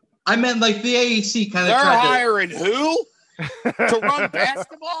though. I meant like the AAC kind of. They're hiring who to run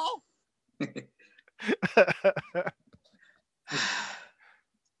basketball?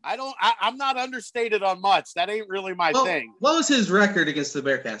 I'm not understated on much. That ain't really my thing. What was his record against the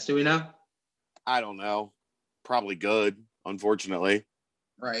Bearcats? Do we know? I don't know. Probably good, unfortunately.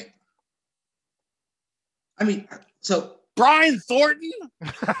 Right. I mean, so Brian Thornton?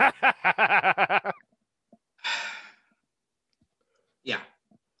 Yeah.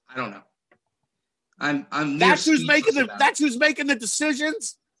 I don't know. I'm that's who's making the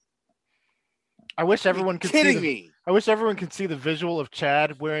decisions. I wish everyone could kidding me. I wish everyone could see the visual of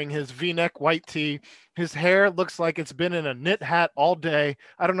Chad wearing his V-neck white tee. His hair looks like it's been in a knit hat all day.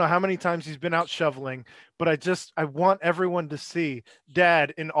 I don't know how many times he's been out shoveling, but I want everyone to see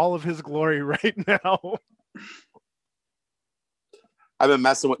Dad in all of his glory right now. I've been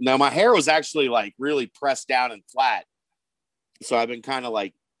messing with. No, my hair was actually like really pressed down and flat, so I've been kind of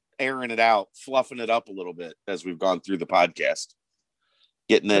like airing it out, fluffing it up a little bit as we've gone through the podcast,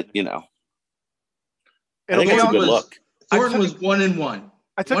 getting it, I think it's a good look. Thornton was 1-1.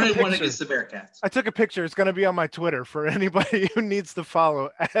 I took 1-1 against the Bearcats. I took a picture. It's going to be on my Twitter for anybody who needs to follow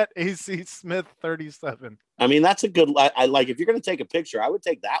at AC Smith 37. I mean, that's a good. I like if you're going to take a picture, I would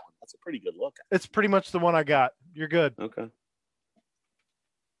take that one. That's a pretty good look. It's pretty much the one I got. You're good. Okay.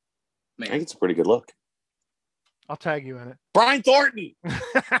 Man. I think it's a pretty good look. I'll tag you in it. Brian Thornton.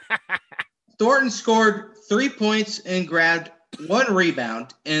 Thornton scored 3 points and grabbed 1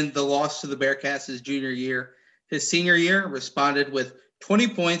 rebound in the loss to the Bearcats his junior year. His senior year responded with 20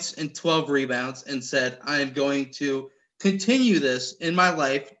 points and 12 rebounds and said, I am going to continue this in my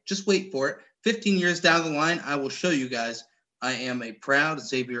life. Just wait for it. 15 years down the line, I will show you guys I am a proud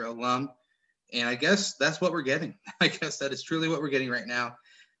Xavier alum. And I guess that's what we're getting. I guess that is truly what we're getting right now,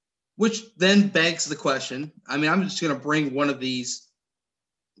 which then begs the question. I mean, I'm just going to bring one of these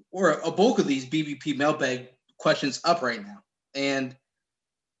or a bulk of these BBP mailbag questions up right now. And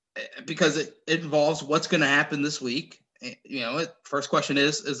because it involves what's going to happen this week. First question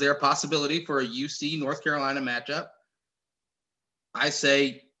is there a possibility for a UC North Carolina matchup? I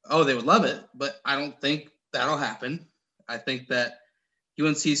say, they would love it, but I don't think that'll happen. I think that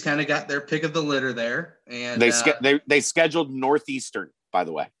UNC's kind of got their pick of the litter there. And they scheduled Northeastern, by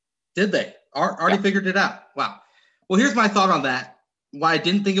the way. Did they? Already figured it out. Wow. Well, here's my thought on that. Why I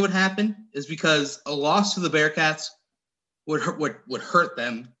didn't think it would happen is because a loss to the Bearcats would hurt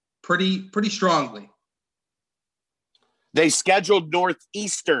them pretty strongly. They scheduled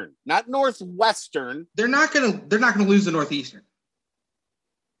Northeastern, not Northwestern. They're not gonna lose to Northeastern.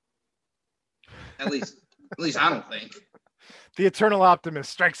 At least I don't think. The eternal optimist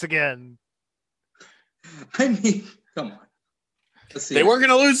strikes again. I mean, come on. Let's see. They weren't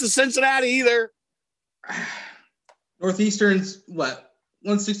gonna lose to Cincinnati either. Northeastern's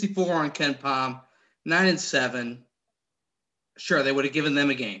 164 on Ken Palm, 9-7. Sure, they would have given them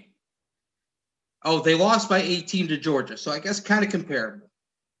a game. Oh, they lost by 18 to Georgia, so I guess kind of comparable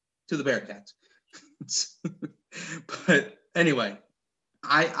to the Bearcats. But anyway,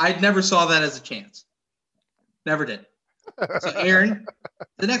 I never saw that as a chance. Never did. So, Aaron,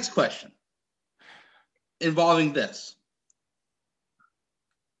 the next question involving this.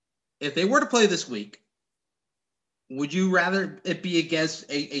 If they were to play this week, would you rather it be against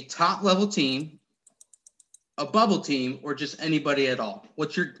a top-level team, a bubble team, or just anybody at all?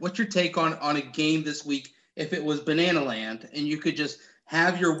 What's your take on a game this week if it was Banana Land and you could just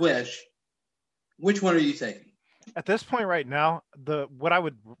have your wish? Which one are you taking? At this point right now, what I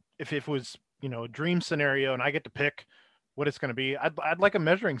would, if it was, a dream scenario and I get to pick what it's going to be, I'd like a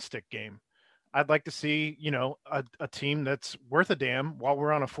measuring stick game. I'd like to see, a team that's worth a damn while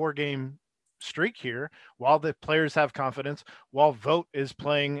we're on a 4-game streak here, while the players have confidence, while Vogt is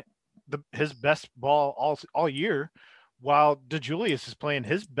playing his best ball all year, while DeJulius is playing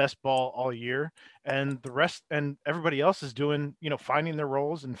his best ball all year, and the rest and everybody else is doing, finding their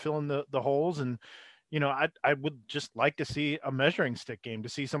roles and filling the holes. And, I would just like to see a measuring stick game, to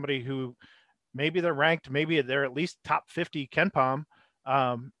see somebody who maybe they're ranked, maybe they're at least top 50 KenPom,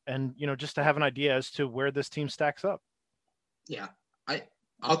 and, just to have an idea as to where this team stacks up. Yeah,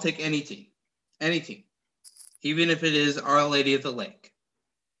 I'll take any team, even if it is Our Lady of the Lake.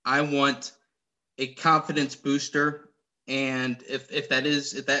 I want a confidence booster, and if that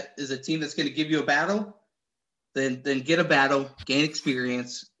is a team that's going to give you a battle, then get a battle, gain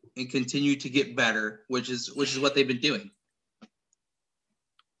experience, and continue to get better, which is what they've been doing.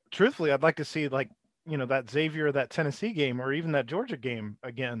 Truthfully, I'd like to see that Xavier, that Tennessee game, or even that Georgia game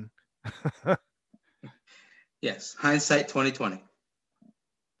again. Yes, hindsight 2020.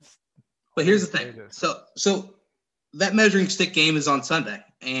 But here's the thing. So that measuring stick game is on Sunday,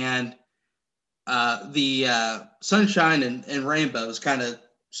 and the sunshine and rainbows kind of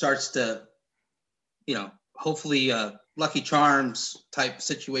starts to, hopefully Lucky Charms type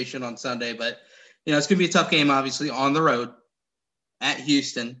situation on Sunday. But, it's going to be a tough game, obviously, on the road at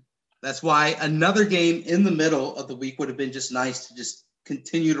Houston. That's why another game in the middle of the week would have been just nice to just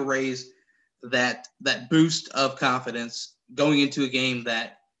continue to raise that boost of confidence going into a game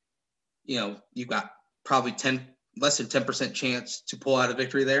that, you've got probably less than 10% chance to pull out a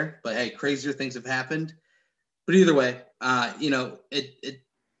victory there. But hey, crazier things have happened. But either way, it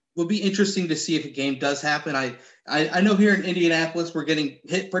will be interesting to see if a game does happen. I know here in Indianapolis we're getting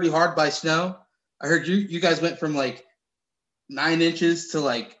hit pretty hard by snow. I heard you guys went from 9 inches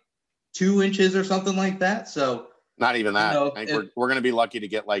to 2 inches or something like that. So not even that. I think we're going to be lucky to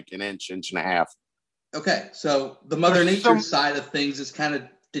get an inch and a half. Okay, so the Mother Nature side of things is kind of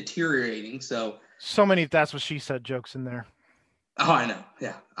deteriorating. So many "that's what she said" jokes in there. Oh, I know.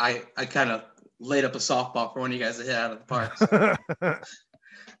 Yeah, I kind of laid up a softball for one of you guys to hit out of the park. So.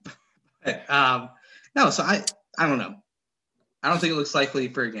 No, so I don't know. I don't think it looks likely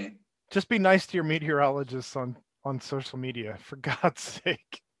for a game. Just be nice to your meteorologists on social media, for God's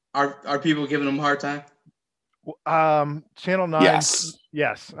sake. Are people giving them a hard time? Channel 9.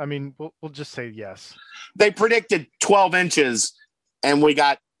 Yes. I mean, we'll just say yes. They predicted 12 inches, and we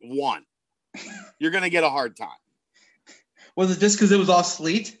got 1. You're going to get a hard time. Was it just because it was all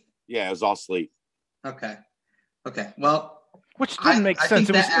sleet? Yeah, it was all sleet. Okay. Well, which didn't make sense.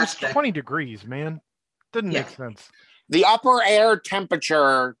 It was 20 degrees, man. Didn't make sense. The upper air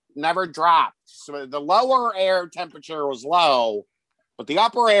temperature never dropped. So the lower air temperature was low, but the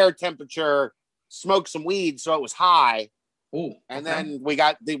upper air temperature smoked some weed, so it was high. Ooh, and then we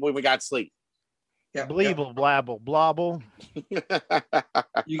got sleep. Yeah, bleeble, blabble, blobble.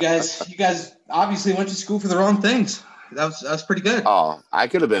 You guys obviously went to school for the wrong things. That was pretty good. Oh, I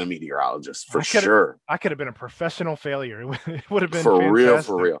could have been a meteorologist for sure. I could have been a professional failure. It would have been for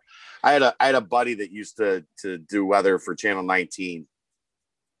fantastic. real. I had a buddy that used to do weather for Channel 19,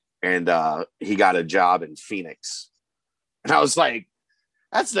 and he got a job in Phoenix. And I was like,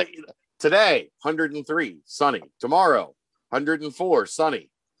 today 103 sunny, tomorrow 104 sunny,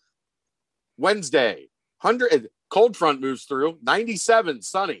 Wednesday 100 cold front moves through, 97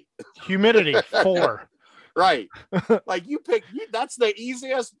 sunny, humidity 4. Right. That's the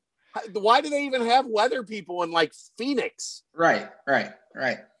easiest. Why do they even have weather people in Phoenix? Right. That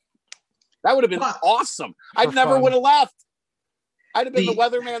would have been awesome. I never would have left. I'd have been the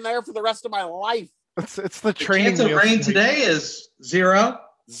weatherman there for the rest of my life. It's the training. The chance of rain today is 0.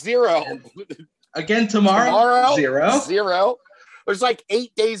 Again tomorrow 0. There's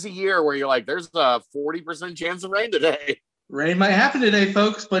 8 days a year where you're like, there's a 40% chance of rain today. Rain might happen today,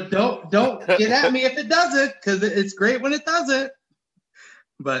 folks, but don't get at me if it doesn't, because it's great when it doesn't.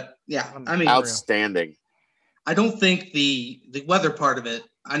 But yeah, I mean, outstanding. I don't think the weather part of it.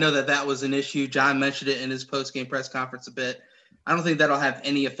 I know that was an issue. John mentioned it in his post-game press conference a bit. I don't think that'll have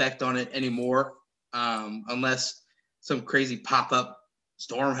any effect on it anymore, unless some crazy pop-up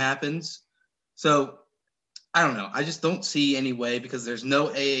storm happens. So I don't know. I just don't see any way, because there's no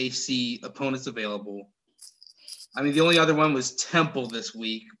AAC opponents available. I mean, the only other one was Temple this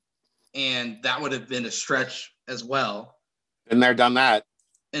week, and that would have been a stretch as well. Been there, done that.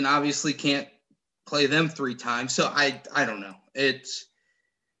 And obviously can't play them 3 times. So I don't know. It's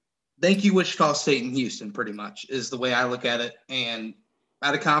thank you, Wichita State and Houston, pretty much, is the way I look at it. And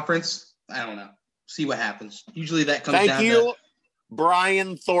out of conference, I don't know. See what happens. Usually that comes down to... Thank you,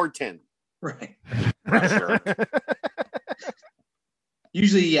 Brian Thornton. Right. Sure.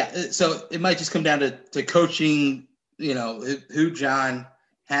 Usually, yeah. So it might just come down to coaching, who John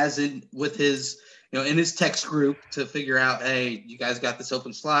has with his, in his text group to figure out, hey, you guys got this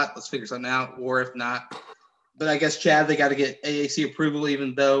open slot. Let's figure something out. Or if not, but I guess, Chad, they got to get AAC approval,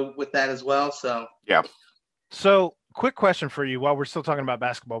 even though with that as well. So, yeah. So quick question for you while we're still talking about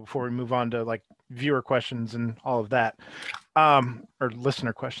basketball before we move on to viewer questions and all of that, or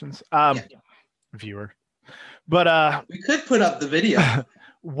listener questions, viewer. But we could put up the video.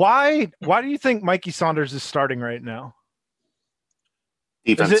 Why do you think Mikey Saunders is starting right now?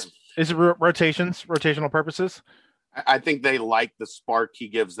 Defense. Is it rotational purposes? I think they like the spark he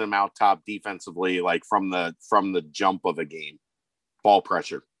gives them out top defensively, from the jump of a game, ball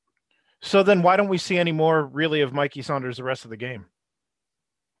pressure. So then why don't we see any more really of Mikey Saunders the rest of the game?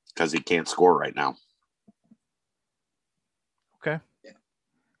 Because he can't score right now. Okay. Yeah.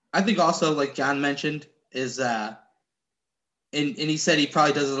 I think also, like John mentioned, is and he said he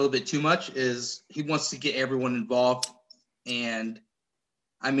probably does a little bit too much, is he wants to get everyone involved. And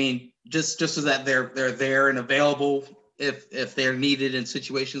I mean, just so that they're there and available if they're needed in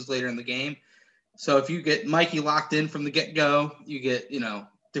situations later in the game. So if you get Mikey locked in from the get-go, you get,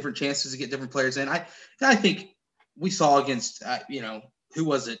 different chances to get different players in. I think we saw against, who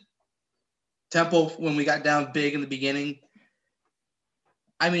was it? Temple, when we got down big in the beginning.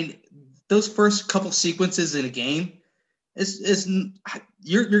 I mean, those first couple sequences in a game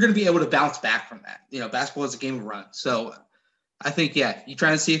you're going to be able to bounce back from that. Basketball is a game of run. So I think, you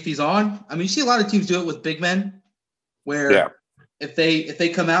trying to see if he's on. I mean, you see a lot of teams do it with big men where if they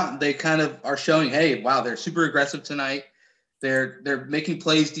come out and they kind of are showing, hey, wow, they're super aggressive tonight. They're making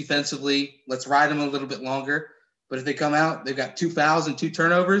plays defensively. Let's ride them a little bit longer. But if they come out, they've got 2 fouls and 2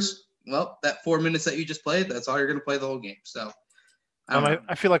 turnovers. Well, that 4 minutes that you just played, that's all you're going to play the whole game. So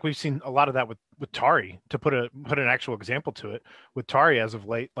I feel like we've seen a lot of that with Tari, to put an actual example to it. With Tari as of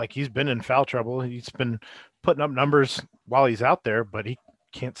late, like he's been in foul trouble. He's been putting up numbers while he's out there, but he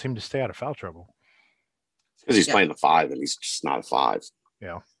can't seem to stay out of foul trouble. Because he's playing the 5 and he's just not a 5.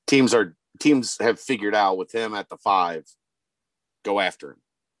 Yeah. Teams have figured out with him at the 5, go after him.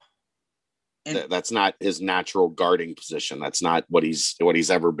 And that's not his natural guarding position. That's not what he's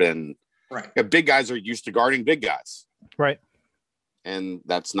ever been. Right. Yeah, big guys are used to guarding big guys. Right. And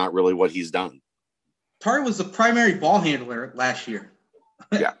that's not really what he's done. Tari was the primary ball handler last year.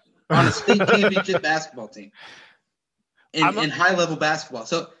 Yeah. On a state championship basketball team. In high-level basketball.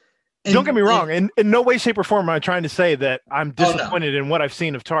 So don't get me wrong. In no way, shape, or form am I trying to say that I'm disappointed in what I've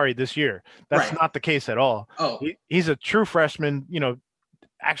seen of Tari this year. That's not the case at all. Oh. He's a true freshman,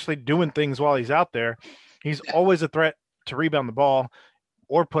 actually doing things while he's out there. He's always a threat to rebound the ball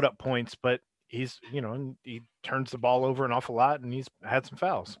or put up points, but he's, he turns the ball over an awful lot and he's had some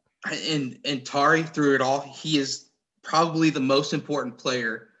fouls. And Tari, through it all, he is probably the most important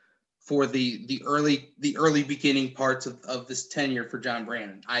player for the early beginning parts of this tenure for John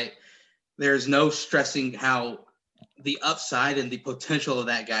Brannen. There's no stressing how the upside and the potential of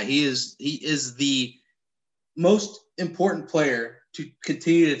that guy. He is the most important player to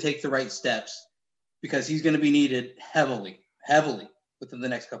continue to take the right steps, because he's going to be needed heavily within the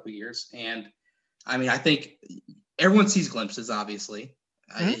next couple of years. And I mean, I think everyone sees glimpses, obviously.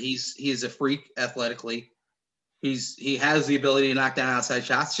 Mm-hmm. He is a freak athletically. He has the ability to knock down outside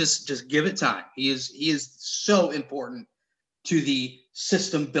shots. Just give it time. He is so important to the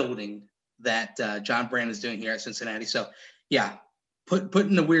system building that John Brannen is doing here at Cincinnati. So yeah, put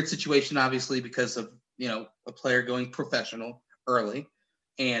in a weird situation, obviously, because of, a player going professional early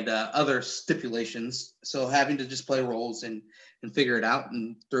and other stipulations. So having to just play roles and figure it out.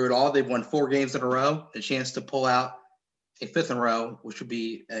 And through it all, they've won 4 games in a row, a chance to pull out a 5th in a row, which would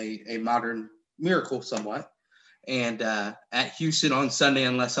be a modern miracle somewhat. And at Houston on Sunday,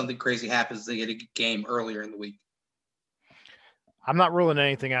 unless something crazy happens, they get a game earlier in the week. I'm not ruling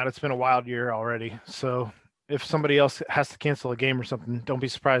anything out. It's been a wild year already. So if somebody else has to cancel a game or something, don't be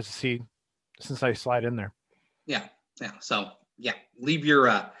surprised to see Cincinnati slide in there. Yeah. So leave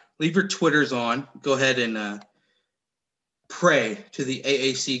your Twitters on. Go ahead and pray to the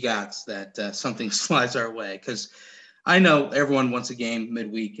AAC gods that something slides our way, because I know everyone wants a game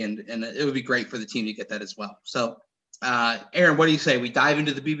midweek, and it would be great for the team to get that as well. So, Aaron, what do you say? We dive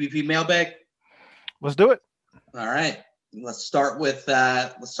into the BBP mailbag? Let's do it. All right. Let's start with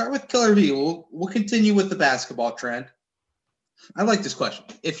Killer V. We'll continue with the basketball trend. I like this question.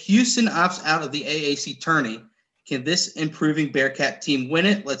 If Houston opts out of the AAC tourney, can this improving Bearcat team win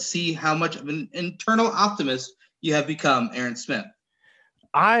it? Let's see how much of an internal optimist you have become, Aaron Smith.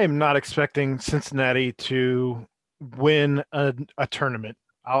 I am not expecting Cincinnati to win a tournament.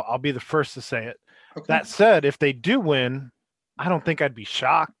 I'll be the first to say it. Okay. That said, if they do win, I don't think I'd be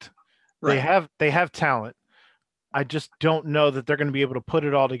shocked. Right. They have talent. I just don't know that they're going to be able to put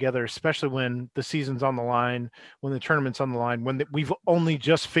it all together, especially when the season's on the line, when the tournament's on the line, when we've only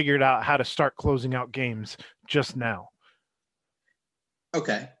just figured out how to start closing out games just now.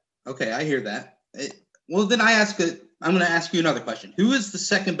 Okay, I hear that. Well, then I'm going to ask you another question. Who is the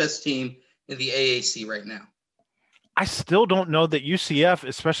second best team in the AAC right now? I still don't know that UCF,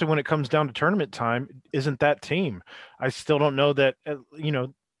 especially when it comes down to tournament time, isn't that team. I still don't know that,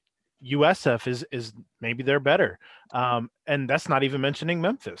 USF is maybe they're better. And that's not even mentioning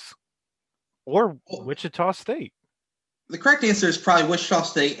Memphis or Wichita State. The correct answer is probably Wichita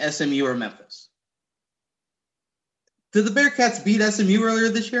State, SMU, or Memphis. Did the Bearcats beat SMU earlier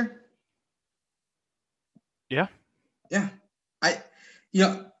this year? Yeah.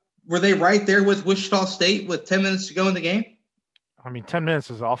 Yeah. Were they right there with Wichita State with 10 minutes to go in the game? I mean, 10 minutes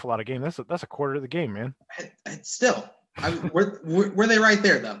is an awful lot of game. That's a quarter of the game, man. Still, were they right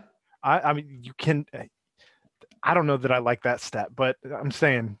there though? I mean, you can. I don't know that I like that stat, but I'm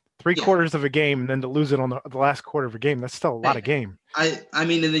saying three-quarters of a game and then to lose it on the last quarter of a game, that's still a lot of game. I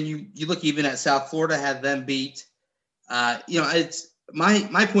mean, and then you look even at South Florida, had them beat. It's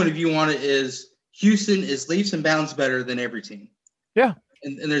my point of view on it is Houston is leaps and bounds better than every team. Yeah.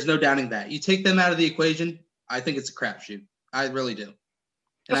 And there's no doubting that. You take them out of the equation, I think it's a crapshoot. I really do.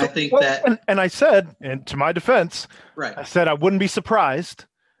 And I think and I said, and to my defense, right. I said I wouldn't be surprised,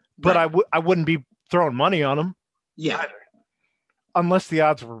 but right. I wouldn't be throwing money on them. Yeah. Either. Unless the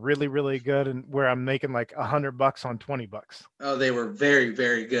odds were really, really good and where I'm making like $100 on $20. Oh, they were very,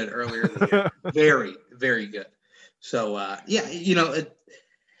 very good earlier in the year. Very, very good. So, I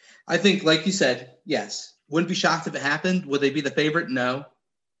think, like you said, yes. Wouldn't be shocked if it happened. Would they be the favorite? No.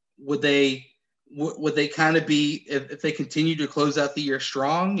 Would they kind of be, if they continue to close out the year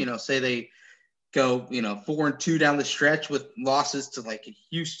strong, say they go, 4-2 down the stretch with losses to like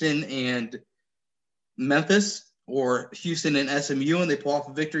Houston and Memphis, or Houston and SMU, and they pull off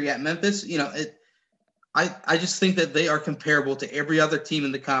a victory at Memphis, I just think that they are comparable to every other team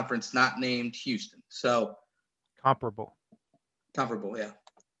in the conference not named Houston. So comparable, yeah.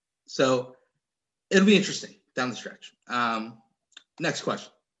 So it'll be interesting down the stretch. Next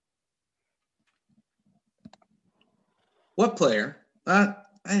question. What player?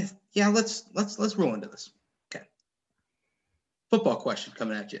 Let's roll into this. Okay. Football question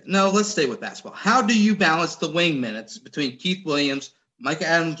coming at you. No, let's stay with basketball. How do you balance the wing minutes between Keith Williams, Micah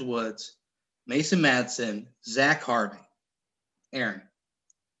Adams-Woods, Mason Madsen, Zach Harding? Aaron.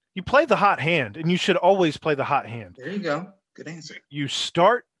 You play the hot hand, and you should always play the hot hand. There you go. Good answer. You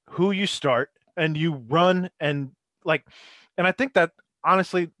start who you start, and you run and I think that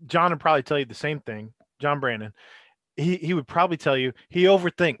honestly, John would probably tell you the same thing. John Brandon, he would probably tell you he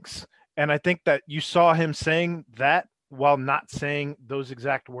overthinks, and I think that you saw him saying that while not saying those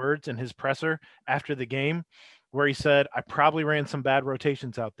exact words in his presser after the game, where he said, "I probably ran some bad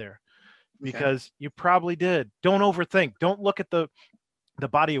rotations out there," because you probably did. Don't overthink. Don't look at the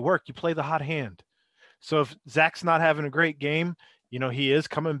body of work. You play the hot hand. So if Zach's not having a great game, he is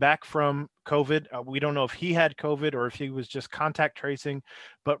coming back from COVID. We don't know if he had COVID or if he was just contact tracing,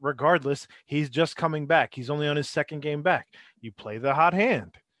 but regardless, he's just coming back. He's only on his second game back. You play the hot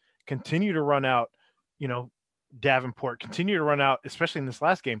hand, continue to run out, Davenport, continue to rrun out, especially in this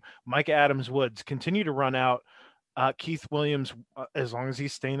last game, Micah Adams-Woods, continue to run out Keith Williams as long as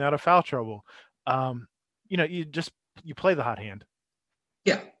he's staying out of foul trouble. You play the hot hand.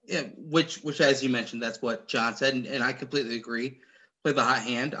 Yeah, which as you mentioned, that's what John said, and I completely agree. Play the hot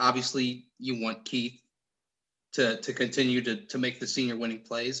hand. Obviously, you want Keith to continue to make the senior winning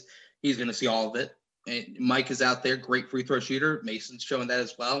plays. He's going to see all of it. And Mike is out there, great free throw shooter. Mason's showing that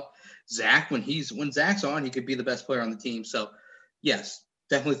as well. Zach, when Zach's on, he could be the best player on the team. So, yes,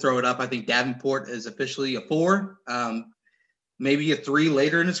 definitely throw it up. I think Davenport is officially a 4, maybe a 3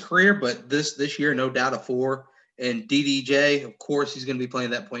 later in his career, but this year, no doubt a 4. And DDJ, of course, he's going to be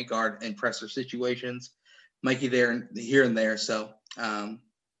playing that point guard in presser situations. Mikey there, here and there. So,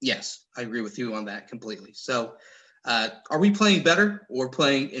 yes, I agree with you on that completely. So, are we playing better or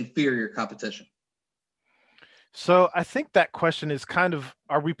playing inferior competition? So I think that question is kind of,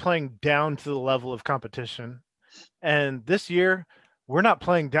 are we playing down to the level of competition? And this year, we're not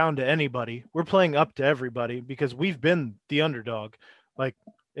playing down to anybody. We're playing up to everybody because we've been the underdog. Like,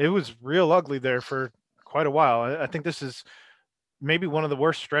 it was real ugly there for quite a while. I think this is maybe one of the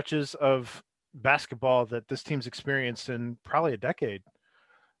worst stretches of basketball that this team's experienced in probably a decade.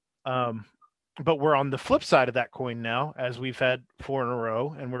 But we're on the flip side of that coin now, as we've had 4 in a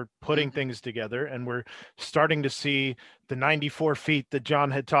row, and we're putting things together, and we're starting to see the 94 feet that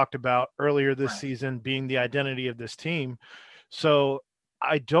John had talked about earlier this season being the identity of this team. So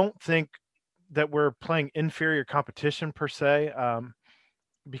I don't think that we're playing inferior competition per se,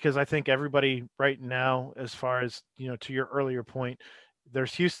 because I think everybody right now, as far as, to your earlier point,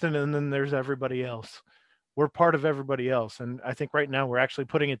 there's Houston and then there's everybody else. We're part of everybody else. And I think right now we're actually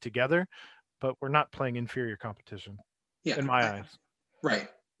putting it together, but we're not playing inferior competition in my eyes. Right.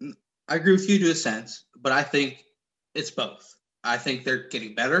 I agree with you to a sense, but I think it's both. I think they're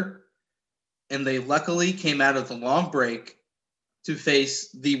getting better, and they luckily came out of the long break to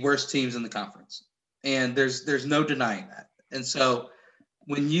face the worst teams in the conference. And there's no denying that. And so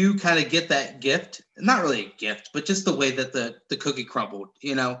when you kind of get that gift, not really a gift, but just the way that the cookie crumbled,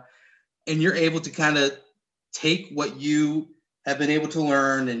 and you're able to kind of take what you have been able to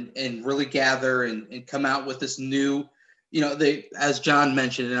learn and really gather and come out with this new, they, as John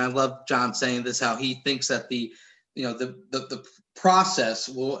mentioned, and I love John saying this, how he thinks that the process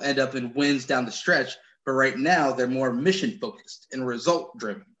will end up in wins down the stretch. But right now they're more mission focused and result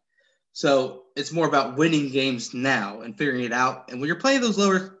driven. So it's more about winning games now and figuring it out. And when you're playing those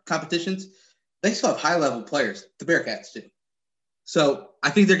lower competitions, they still have high level players. The Bearcats do. So I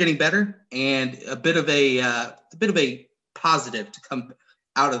think they're getting better, and a bit of a positive to come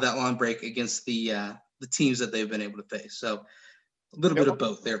out of that long break against the teams that they've been able to face. So a little bit of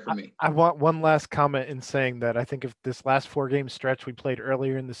both there for me. I want one last comment in saying that I think if this last 4-game stretch we played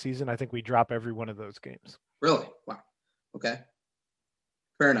earlier in the season, I think we drop every one of those games. Really? Wow. Okay.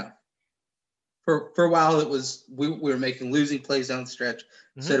 Fair enough. For a while, it was we were making losing plays down the stretch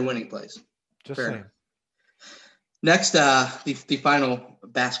instead of winning plays. Just Fair saying. enough. Next, the final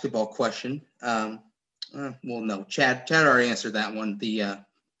basketball question. No, Chad already answered that one. The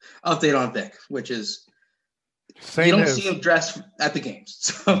update on Vic, which is you don't see him dressed at the games.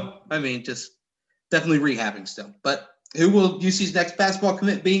 So, I mean, just definitely rehabbing still. But who will UC's next basketball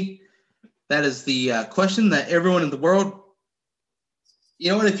commit be? That is the question that everyone in the world,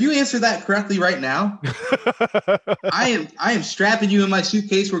 if you answer that correctly right now, I am strapping you in my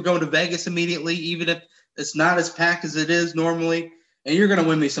suitcase. We're going to Vegas immediately, even if it's not as packed as it is normally. And you're going to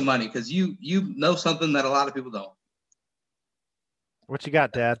win me some money because you know something that a lot of people don't. What you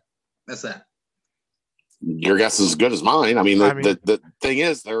got, Dad? That's that. Your guess is as good as mine. I mean, the thing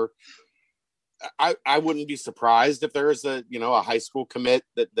is, I wouldn't be surprised if there is a high school commit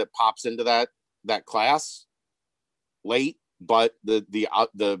that pops into that class late, but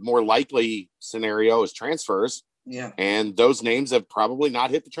the more likely scenario is transfers. Yeah. And those names have probably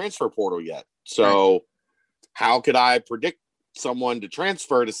not hit the transfer portal yet. So right. How could I predict someone to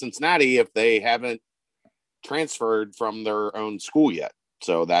transfer to Cincinnati if they haven't transferred from their own school yet?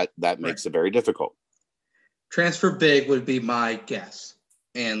 So that makes it very difficult. Transfer big would be my guess.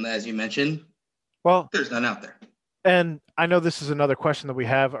 And as you mentioned, there's none out there. And I know this is another question that we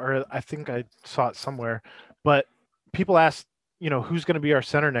have, or I think I saw it somewhere, but people ask, who's going to be our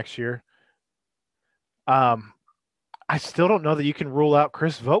center next year? I still don't know that you can rule out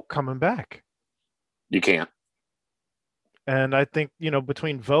Chris Vogt coming back. You can't. And I think,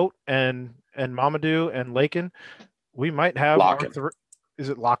 between Vogt and Mamadou and Lakin, we might have is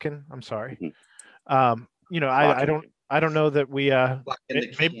it Locken? I'm sorry. Mm-hmm. I don't know that we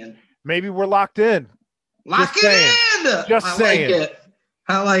maybe we're locked in. Lock it in. Just saying.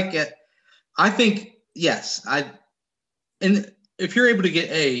 I like it. I think yes. And if you're able to get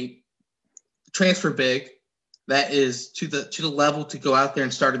a transfer big that is to the level to go out there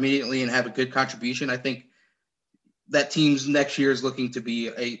and start immediately and have a good contribution, I think that team's next year is looking to be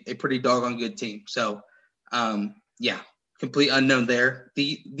a pretty doggone good team. So complete unknown there.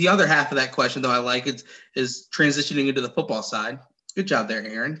 The other half of that question, though, I like is transitioning into the football side. Good job there,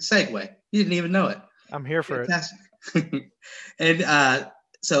 Aaron. Segue. You didn't even know it. I'm here for it. And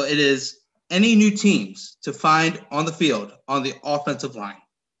so it is any new teams to find on the field on the offensive line.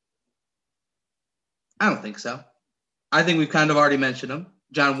 I don't think so. I think we've kind of already mentioned them.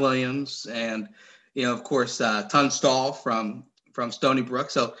 John Williams and, of course, Tunstall from Stony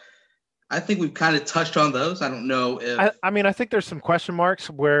Brook. So I think we've kind of touched on those. I don't know if – I think there's some question marks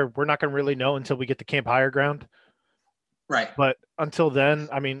where we're not going to really know until we get to Camp Higher Ground. Right. But until then,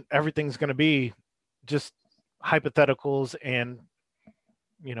 everything's going to be just hypotheticals and,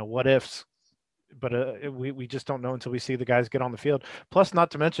 what ifs. But we just don't know until we see the guys get on the field. Plus,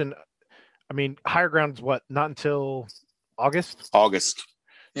 not to mention, Higher Ground's what? Not until August? August.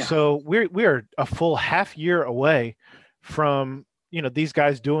 Yeah. So we are a full half year away from – these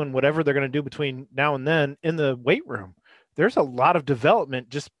guys doing whatever they're going to do between now and then in the weight room. There's a lot of development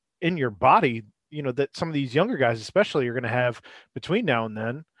just in your body, that some of these younger guys especially are going to have between now and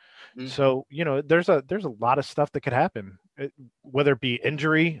then. Mm-hmm. So, there's a lot of stuff that could happen, whether it be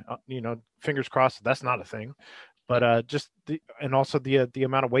injury, fingers crossed, that's not a thing, but also the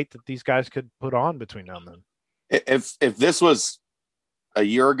amount of weight that these guys could put on between now and then. If this was a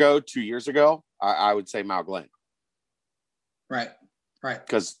year ago, 2 years ago, I would say Mal Glenn. Right.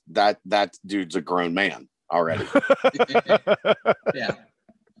 Because that dude's a grown man already. Yeah.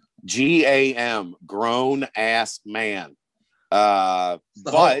 GAM, grown ass man. But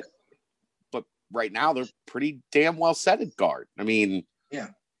right now they're pretty damn well set at guard. Yeah.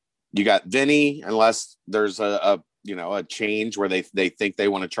 You got Vinny, unless there's a change where they think they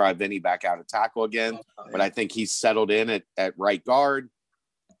want to try Vinny back out at tackle again. But I think he's settled in at right guard.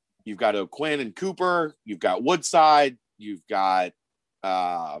 You've got O'Quinn and Cooper. You've got Woodside. You've got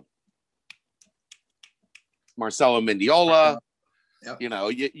Marcelo Mendiola. Yep. You know,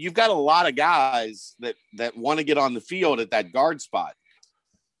 you've got a lot of guys that want to get on the field at that guard spot.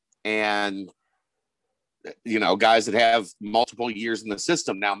 And, you know, guys that have multiple years in the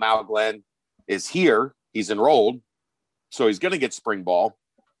system. Now, Mal Glenn is here. He's enrolled. So he's going to get spring ball.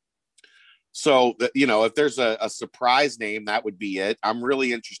 So, you know, if there's a surprise name, that would be it. I'm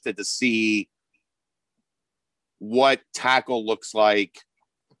really interested to see what tackle looks like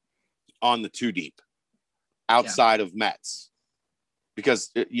on the 2 deep outside of Metz.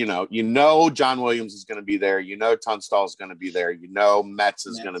 Because, you know, John Williams is going to be there. You know, Tunstall is going to be there. You know, Metz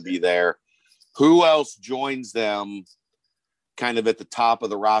is going to be there. Who else joins them kind of at the top of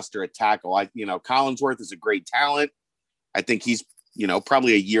the roster at tackle? Collinsworth is a great talent. I think he's, you know,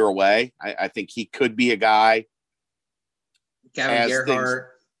 probably a year away. I think he could be a guy. Gavin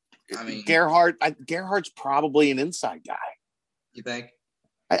Gerhardt. Gerhardt's probably an inside guy. You think?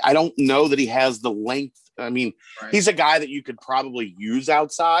 I don't know that he has the length. I mean, Right. He's a guy that you could probably use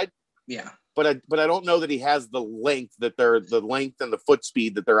outside. Yeah. But I don't know that he has the length and the foot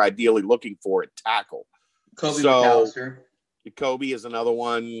speed that they're ideally looking for at tackle. Kobe McAllister. Kobe is another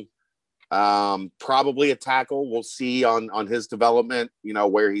one. Probably a tackle. We'll see on his development, you know,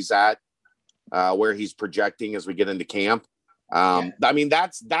 where he's at, where he's projecting as we get into camp. I mean,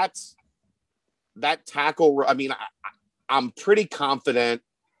 that's that tackle. I mean, I'm pretty confident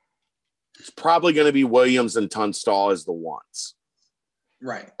it's probably going to be Williams and Tunstall as the ones.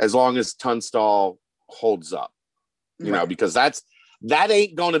 Right. As long as Tunstall holds up, you know, because that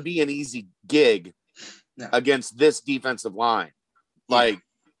ain't going to be an easy gig against this defensive line. Like,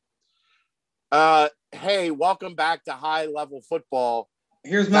 hey, welcome back to high level football.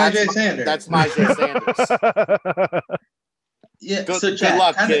 Here's Myjai Sanders. That's Myjai Sanders. Yeah. Good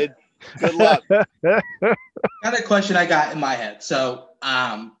luck, kid. Good luck. Kind of question I got in my head. So,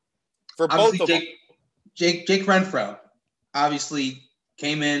 for both of them, Jake Renfro obviously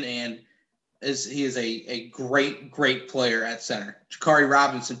came in and he is a great player at center. Jakari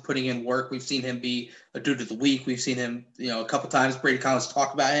Robinson putting in work. We've seen him be a dude of the week. We've seen him, you know, a couple times. Brady Collins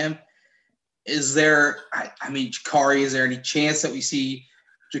talk about him. Is there, Jakari, is there any chance that we see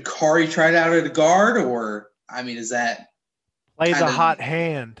Jakari tried out at a guard, or is that plays a hot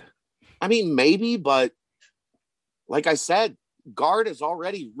hand? I mean, maybe, but like I said, guard is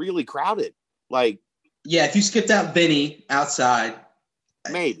already really crowded. Like, yeah, if you skipped out Vinny outside,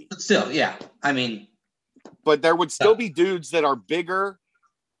 maybe. But still, yeah. But there would still be dudes that are bigger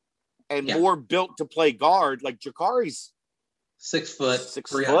and more built to play guard. Like Jakari's 6 foot.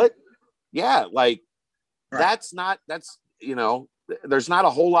 6 foot. Yeah, like that's you know, there's not a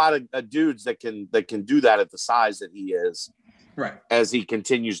whole lot of dudes that can do that at the size that he is. Right. As he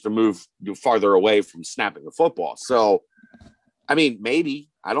continues to move farther away from snapping the football. So, I mean, maybe,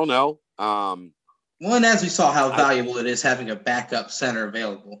 I don't know. Well, and as we saw how valuable it is having a backup center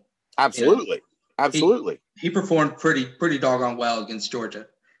available. Absolutely. You know, absolutely. He performed pretty doggone well against Georgia,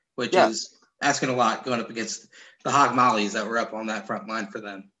 which is asking a lot going up against the Hog Mollies that were up on that front line for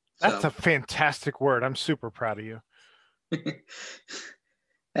them. That's a fantastic word. I'm super proud of you.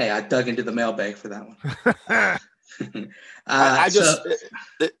 Hey, I dug into the mailbag for that one.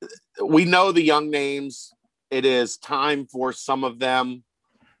 We know the young names. It is time for some of them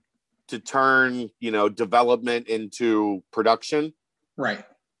to turn, you know, development into production. Right.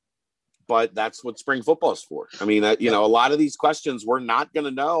 But that's what spring football is for. I mean, you know, a lot of these questions we're not going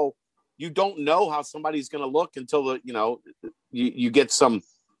to know. You don't know how somebody's going to look until you get some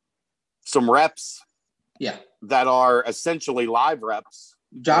reps. Yeah. That are essentially live reps.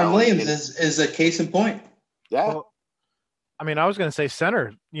 John Williams is a case in point. Yeah. Well, I was going to say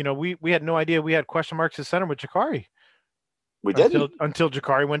center. You know, we had no idea we had question marks at center with Jakari. We didn't until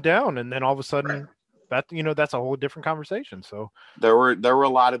Jakari went down, and then all of a sudden, that's a whole different conversation. So there were a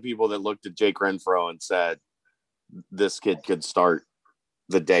lot of people that looked at Jake Renfro and said, "This kid could start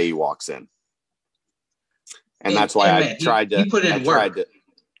the day he walks in," and that's why I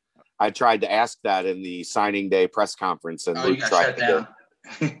tried to ask that in the signing day press conference, and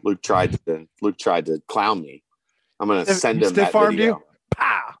Luke tried to clown me. I'm going to send him that video.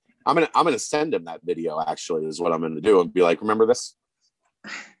 I'm going to send him that video. Actually, is what I'm going to do, and be like, "Remember this?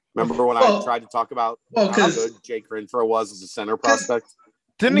 Remember when I tried to talk about how good Jake Renfro was as a center prospect?"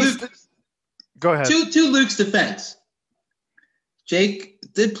 Go ahead. To Luke's defense, Jake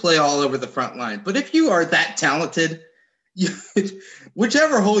did play all over the front line, but if you are that talented,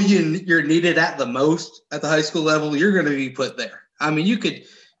 whichever hole you're needed at the most at the high school level, you're going to be put there.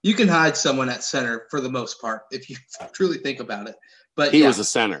 You can hide someone at center for the most part if you truly think about it. But he was a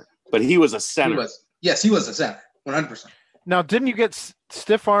center. Yes, he was a center, 100%. Now, didn't you get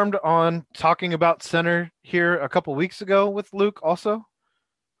stiff-armed on talking about center here a couple weeks ago with Luke also?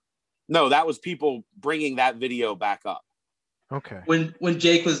 No, that was people bringing that video back up. Okay. When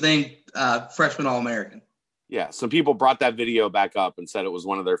Jake was named freshman All-American. Yeah, some people brought that video back up and said it was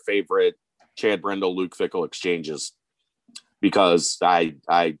one of their favorite Chad Brendel, Luke Fickell exchanges because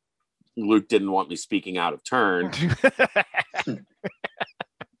Luke didn't want me speaking out of turn.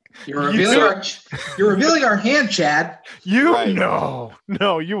 You're revealing our hand, Chad. Right.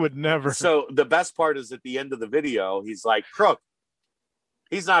 No, you would never. So the best part is at the end of the video, he's like, Crook,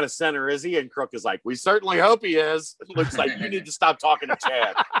 he's not a center, is he? And Crook is like, we certainly hope he is. It looks like you need to stop talking to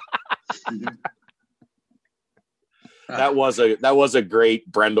Chad. That was a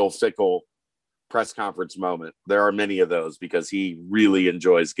great Brendel Fickell press conference moment. There are many of those because he really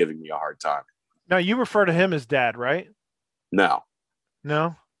enjoys giving me a hard time. Now you refer to him as dad, right? No.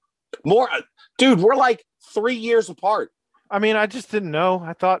 More, dude, we're like 3 years apart. I mean, I just didn't know.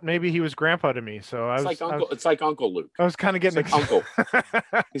 I thought maybe he was grandpa to me. So it's like Uncle Luke. I was kind of getting uncle.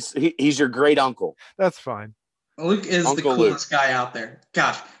 He's your great uncle. That's fine. Luke is Uncle the coolest guy out there.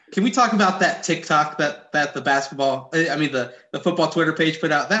 Gosh, can we talk about that TikTok that the football Twitter page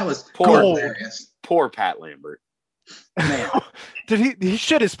put out? That was hilarious. Poor Pat Lambert. Man. Did he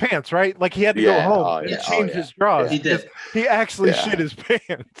shit his pants, right? Like he had to go home and change his drawers. He did. He actually shit his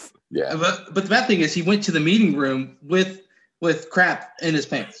pants. Yeah. But the bad thing is he went to the meeting room with crap in his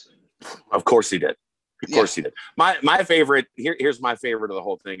pants. Of course he did. Of course he did. My favorite, here's my favorite of the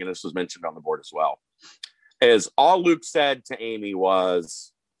whole thing, and this was mentioned on the board as well, is all Luke said to Amy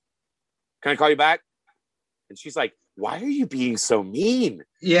was, can I call you back? And she's like, why are you being so mean?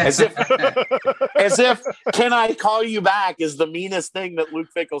 Yeah. As if can I call you back is the meanest thing that Luke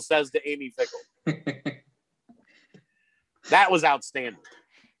Fickell says to Amy Fickell. That was outstanding.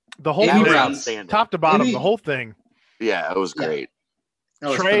 The whole thing, outstanding. Top to bottom, the whole thing. Yeah, it was great.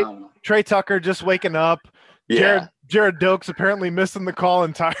 Trey Tucker just waking up. Yeah. Jared Dokes apparently missing the call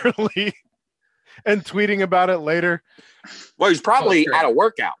entirely and tweeting about it later. Well, he's probably at a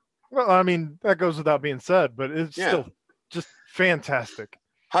workout. Well, I mean, that goes without being said, but it's still just fantastic.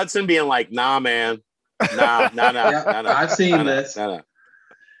 Hudson being like, nah, man. Nah. I've seen this. Nah.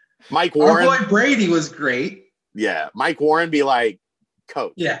 Mike Warren. Our boy Brady was great. Yeah. Mike Warren be like,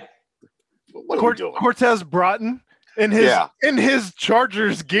 Coach. Yeah. What are we doing? Cortez Broughton in his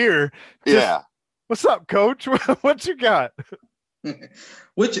Chargers gear. What's up, Coach? What you got?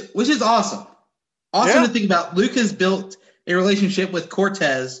 Which is awesome. Awesome to think about. Luke has built a relationship with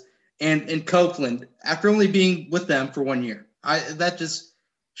Cortez and Copeland after only being with them for 1 year. That just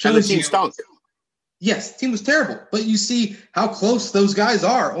shows and the team stunk. Yes, the team was terrible, but you see how close those guys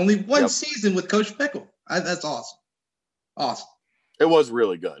are. Only one season with Coach Fickell. That's awesome. Awesome. It was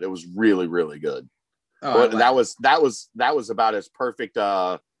really good. It was really, really good. Oh, that was about as perfect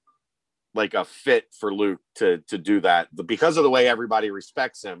like a fit for Luke to do that because of the way everybody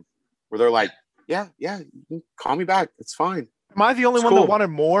respects him. Where they're like, yeah, call me back. It's fine. Am I the only one that wanted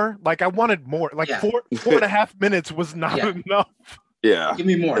more? Like I wanted more. Like 4.5 minutes was not enough. Yeah. Give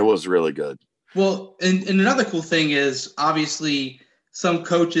me more. It was really good. Well, and another cool thing is obviously some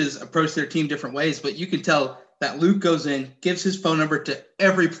coaches approach their team different ways, but you can tell that Luke goes in, gives his phone number to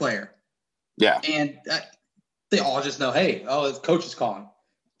every player. Yeah. And they all just know, hey, his coach is calling.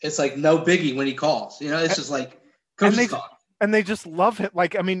 It's like no biggie when he calls. It's just like coach is calling. And they just love him.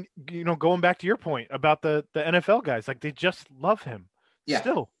 Like, I mean, going back to your point about the NFL guys, like they just love him. Yeah.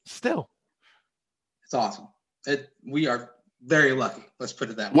 Still. It's awesome. We are very lucky. Let's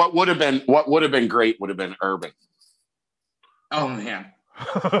put it that way. What would have been great would have been Urban. Oh man.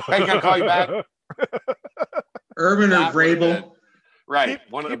 Hey, can I call you back? Urban or Vrabel. Right.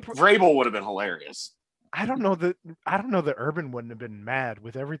 Vrabel would have been hilarious. I don't know that Urban wouldn't have been mad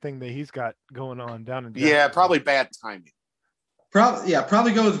with everything that he's got going on down in Denver. Yeah, probably bad timing.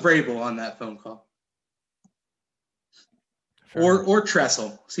 Probably go with Vrabel on that phone call. Or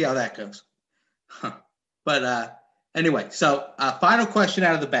Tressel. See how that goes. But anyway, so final question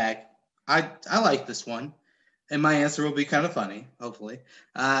out of the bag. I like this one, and my answer will be kind of funny, hopefully.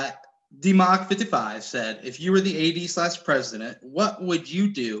 DMOC55 said, if you were the AD/president, what would you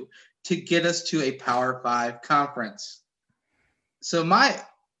do to get us to a Power 5 conference? So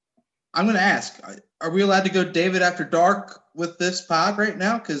I'm going to ask, are we allowed to go David after dark with this pod right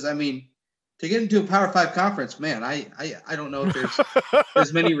now? Because, I mean, to get into a Power 5 conference, man, I don't know if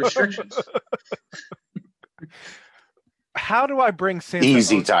there's many restrictions. How do I bring Santa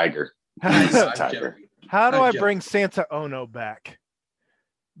Easy, Ono? Tiger. How do I bring Santa Ono back?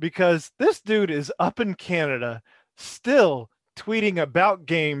 Because this dude is up in Canada still tweeting about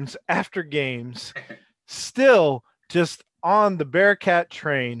games after games, still just on the Bearcat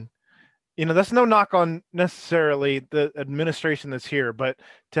train, that's no knock on necessarily the administration that's here, but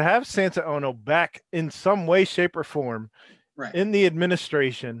to have Santa Ono back in some way, shape, or form in the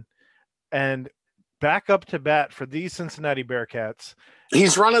administration and back up to bat for these Cincinnati Bearcats.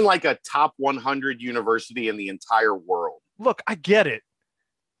 He's running like a top 100 university in the entire world. Look, I get it.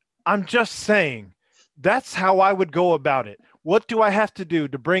 I'm just saying that's how I would go about it. What do I have to do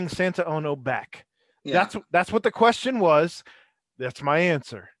to bring Santa Ono back? Yeah. That's what the question was. That's my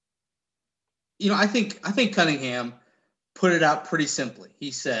answer. I think Cunningham put it out pretty simply.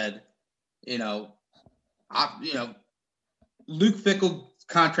 He said, Luke Fickell's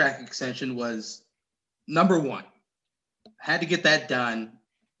contract extension was number one. Had to get that done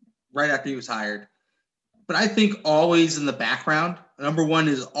right after he was hired. But I think always in the background, number one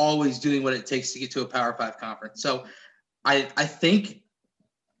is always doing what it takes to get to a Power 5 conference. So I think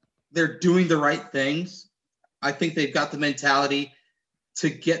they're doing the right things. I think they've got the mentality to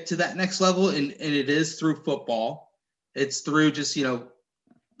get to that next level, and it is through football. It's through just,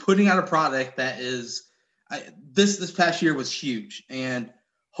 putting out a product that is this past year was huge. And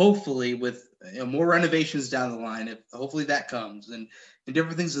hopefully with more renovations down the line, if hopefully that comes and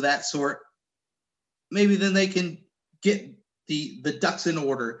different things of that sort, maybe then they can get the ducks in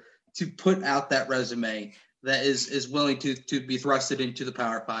order to put out that resume that is willing to be thrusted into the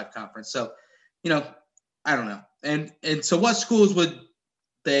Power 5 conference. So, I don't know. And so what schools would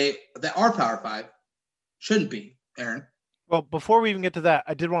that are Power 5 shouldn't be, Aaron? Well, before we even get to that,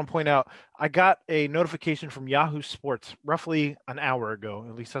 I did want to point out, I got a notification from Yahoo Sports roughly an hour ago.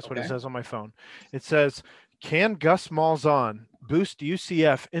 At least that's what it says on my phone. It says, can Gus Malzahn boost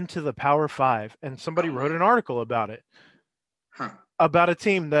UCF into the Power 5? And somebody wrote an article about it. About a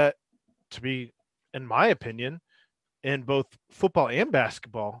team that, to be, in my opinion, in both football and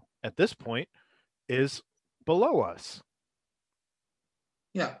basketball at this point, is below us.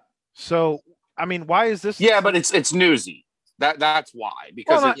 Yeah. So, I mean, why is this? Yeah, but it's newsy. That's why,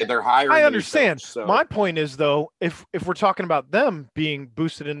 because they're hiring. I understand. Coach, so. My point is, though, if we're talking about them being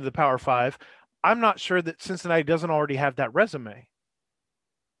boosted into the Power 5, I'm not sure that Cincinnati doesn't already have that resume.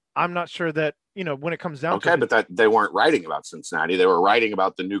 I'm not sure that, when it comes down to it. Okay, but they weren't writing about Cincinnati. They were writing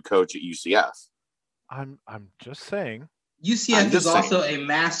about the new coach at UCF. I'm just saying. UCF is also a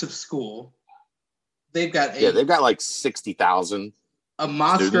massive school. They've got they've got like 60,000. A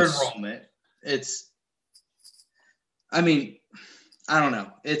monster enrollment. I don't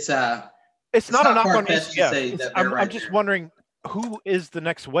know. It's not a knock on UCF. I'm just wondering who is the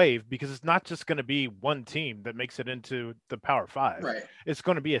next wave, because it's not just going to be one team that makes it into the Power 5. Right. It's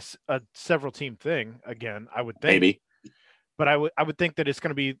going to be a several team thing again, I would think. Maybe. But I would think that it's going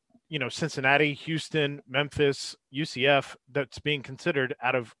to be, Cincinnati, Houston, Memphis, UCF that's being considered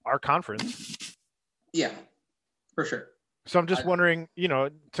out of our conference. Yeah, for sure. So I'm just wondering,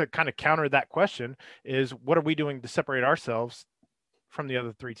 to kind of counter that question is, what are we doing to separate ourselves from the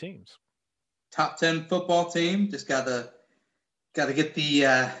other three teams? Top 10 football team. Just got to get the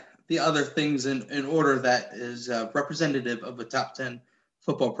other things in order that is representative of a top 10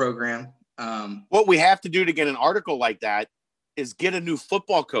 football program. What we have to do to get an article like that is get a new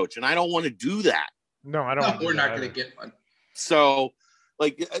football coach, and I don't want to do that. No, I don't. No, we're not going to get one. So,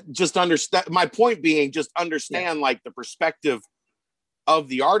 just understand. My point being, just understand like the perspective of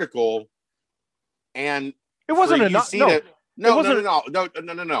the article, and it wasn't enough. No.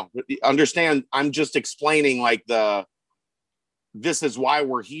 Understand? I'm just explaining like this is why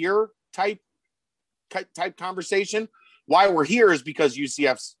we're here type conversation. Why we're here is because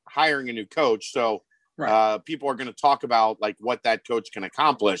UCF's hiring a new coach, so people are going to talk about like what that coach can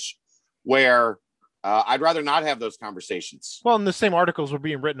accomplish. Where I'd rather not have those conversations. Well, and the same articles were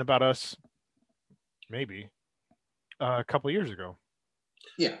being written about us, maybe a couple of years ago.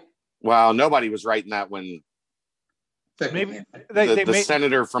 Yeah. Well, nobody was writing that when maybe the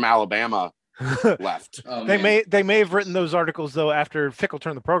senator from Alabama left. Oh, they may have written those articles though after Fickell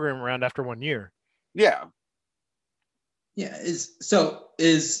turned the program around after 1 year. Yeah. Yeah. So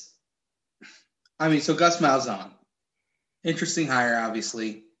Gus Malzahn, interesting hire,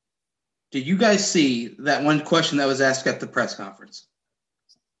 obviously. Did you guys see that one question that was asked at the press conference?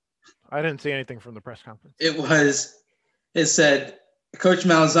 I didn't see anything from the press conference. It said, Coach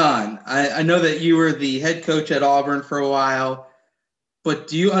Malzahn, I know that you were the head coach at Auburn for a while, but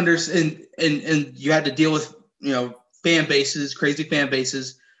do you understand, and you had to deal with, fan bases, crazy fan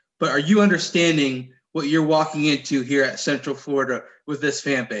bases, but are you understanding what you're walking into here at Central Florida with this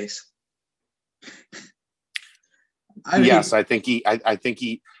fan base? Yes, I think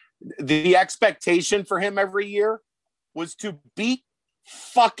the expectation for him every year was to beat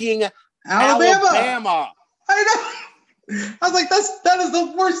fucking Alabama. I know. I was like, that is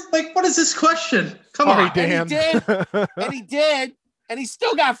the worst. Like, what is this question? Come Sorry, on. Dan. And he did, and he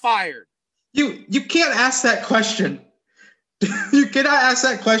still got fired. You can't ask that question. You cannot ask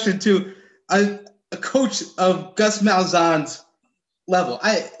that question to a coach of Gus Malzahn's level.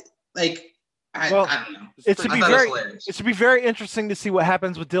 I don't know. It should be very interesting to see what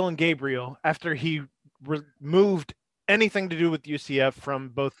happens with Dylan Gabriel after he removed anything to do with UCF from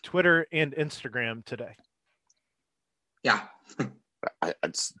both Twitter and Instagram today. Yeah.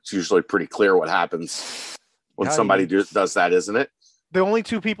 It's usually pretty clear what happens when somebody does that, isn't it? The only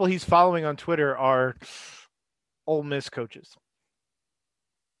two people he's following on Twitter are Ole Miss coaches.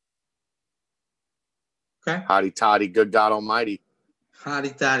 Okay. Hotty toddy, good God Almighty.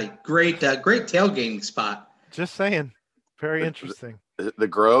 Hotty toddy. Great tailgating spot. Just saying. Very interesting. The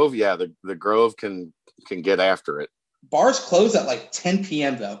Grove, yeah, the Grove can get after it. Bars close at like 10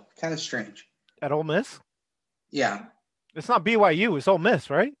 p.m. though. Kind of strange. At Ole Miss? Yeah. It's not BYU. It's Ole Miss,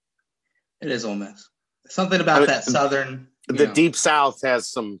 right? It is Ole Miss. Something about that southern. Deep South has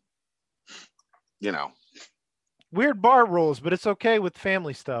some, weird bar rules, but it's okay with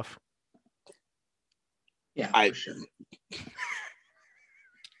family stuff. Yeah, for sure.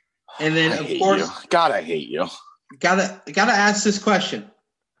 And then, of course, God, I hate you. Gotta ask this question.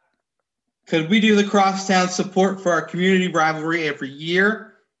 Could we do the crosstown support for our community rivalry every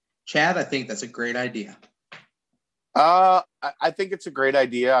year? Chad, I think that's a great idea. I think it's a great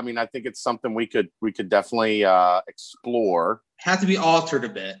idea. I mean, I think it's something we could definitely explore. Have to be altered a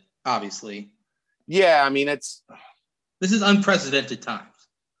bit, obviously. Yeah, I mean, this is unprecedented times.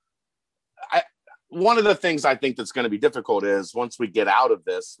 One of the things I think that's going to be difficult is once we get out of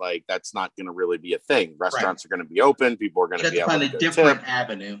this, like that's not going to really be a thing. Restaurants are going to be open. People are going to be able to find a different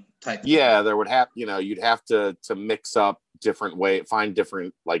avenue type. Yeah, there would have, you'd have to mix up different find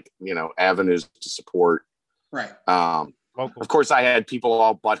different avenues to support. Right. Of course, I had people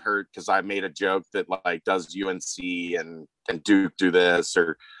all butthurt because I made a joke that like, does UNC and Duke do this,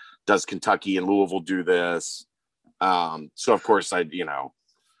 or does Kentucky and Louisville do this? So of course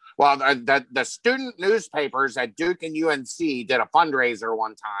well, the student newspapers at Duke and UNC did a fundraiser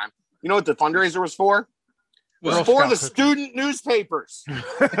one time. You know what the fundraiser was for? It was for the student newspapers.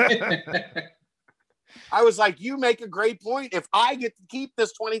 I was like, you make a great point. If I get to keep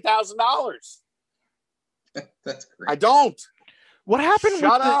this $20,000, that's great. I don't. What happened?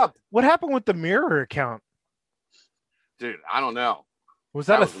 Shut up. What happened with the Mirror account? Dude, I don't know. Was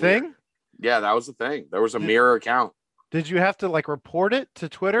that a thing? Weird. Yeah, that was the thing. There was a Mirror account. Did you have to report it to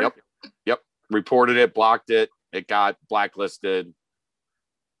Twitter? Yep. Reported it, blocked it. It got blacklisted.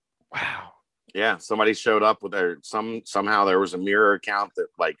 Wow. Yeah, somebody showed up with somehow there was a Mirror account that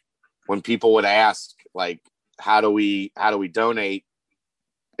when people would ask how do we donate,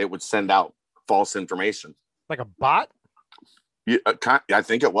 it would send out false information. Like a bot? Yeah, I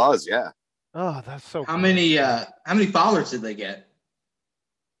think it was. Yeah. Oh, that's so. How many followers did they get?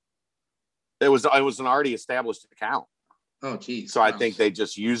 It was an already established account. Oh, geez. So I think they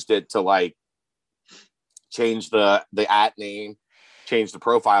just used it to change the @ name, change the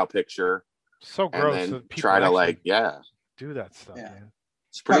profile picture. So gross. And then try to do that stuff. Yeah. Man.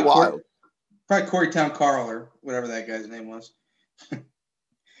 It's pretty wild. Probably Coreytown Carl or whatever that guy's name was.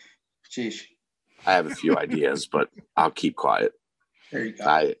 Sheesh. I have a few ideas, but I'll keep quiet. There you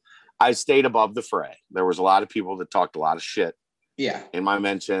go. I stayed above the fray. There was a lot of people that talked a lot of shit. Yeah. In my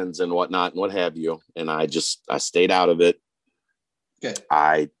mentions and whatnot and what have you. And I stayed out of it. Good.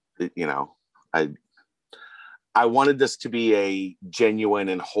 I wanted this to be a genuine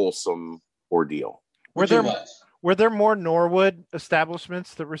and wholesome ordeal. Were there more Norwood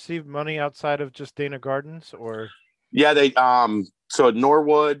establishments that received money outside of just Dana Gardens, or? Yeah, they so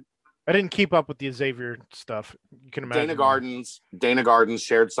Norwood. I didn't keep up with the Xavier stuff. You can imagine. Dana Gardens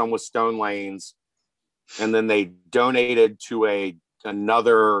shared some with Stone Lanes, and then they donated to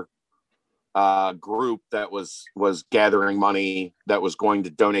another group that was gathering money that was going to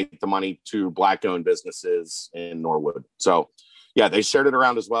donate the money to Black-owned businesses in Norwood. So, yeah, they shared it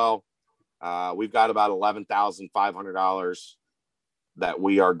around as well. We've got about $11,500 that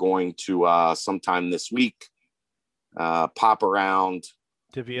we are going to sometime this week pop around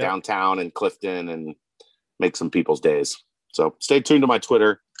downtown and Clifton and make some people's days. So stay tuned to my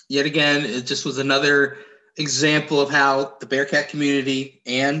Twitter. Yet again, it just was another example of how the Bearcat community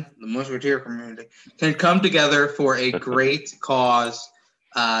and the Musketeer community can come together for a great cause.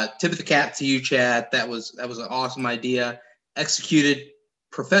 Tip of the cap to you, Chad. That was an awesome idea. Executed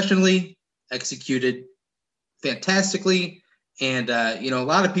professionally, executed fantastically, and a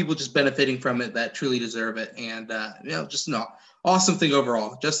lot of people just benefiting from it that truly deserve it. And just an awesome thing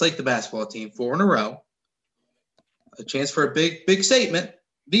overall. Just like the basketball team, 4 in a row. a chance for a big statement.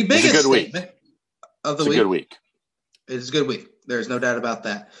 The biggest statement of the week. It's a good week. It is a good week. There's no doubt about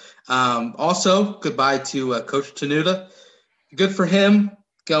that. Also, goodbye to Coach Tenuta. Good for him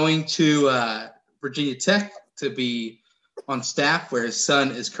going to Virginia Tech to be on staff where his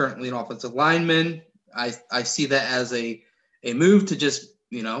son is currently an offensive lineman. I see that as a move to just,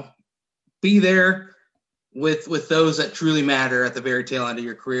 be there with those that truly matter at the very tail end of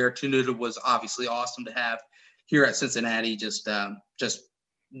your career. Tenuta was obviously awesome to have here at Cincinnati. Just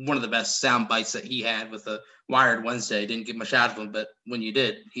one of the best sound bites that he had with the Wired Wednesday. Didn't get much out of him, but when you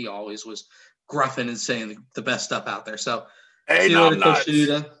did, he always was gruffing and saying the best stuff out there. So, hey, numb nuts.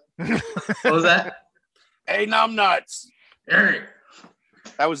 What was that? Hey, numb nuts. Hey.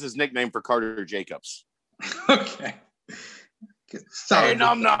 That was his nickname for Carter Jacobs. Okay. Solid hey,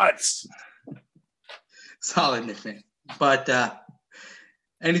 numb nuts. Solid nickname. But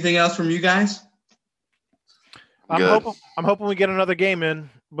anything else from you guys? I'm hoping we get another game in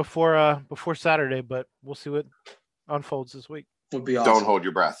before Saturday, but we'll see what unfolds this week. Would be awesome. Don't hold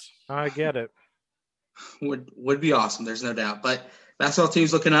your breath. I get it. Would be awesome. There's no doubt. But basketball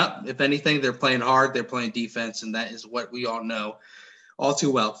team's looking up. If anything, they're playing hard. They're playing defense, and that is what we all know all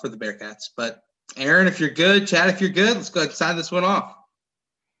too well for the Bearcats. But Aaron, if you're good, Chad, if you're good, let's go ahead and sign this one off.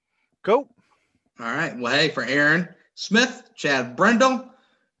 Go. All right. Well, hey, for Aaron Smith, Chad Brendel,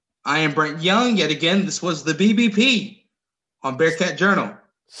 I am Brent Young. Yet again, this was the BBP on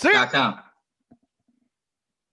BearcatJournal.com.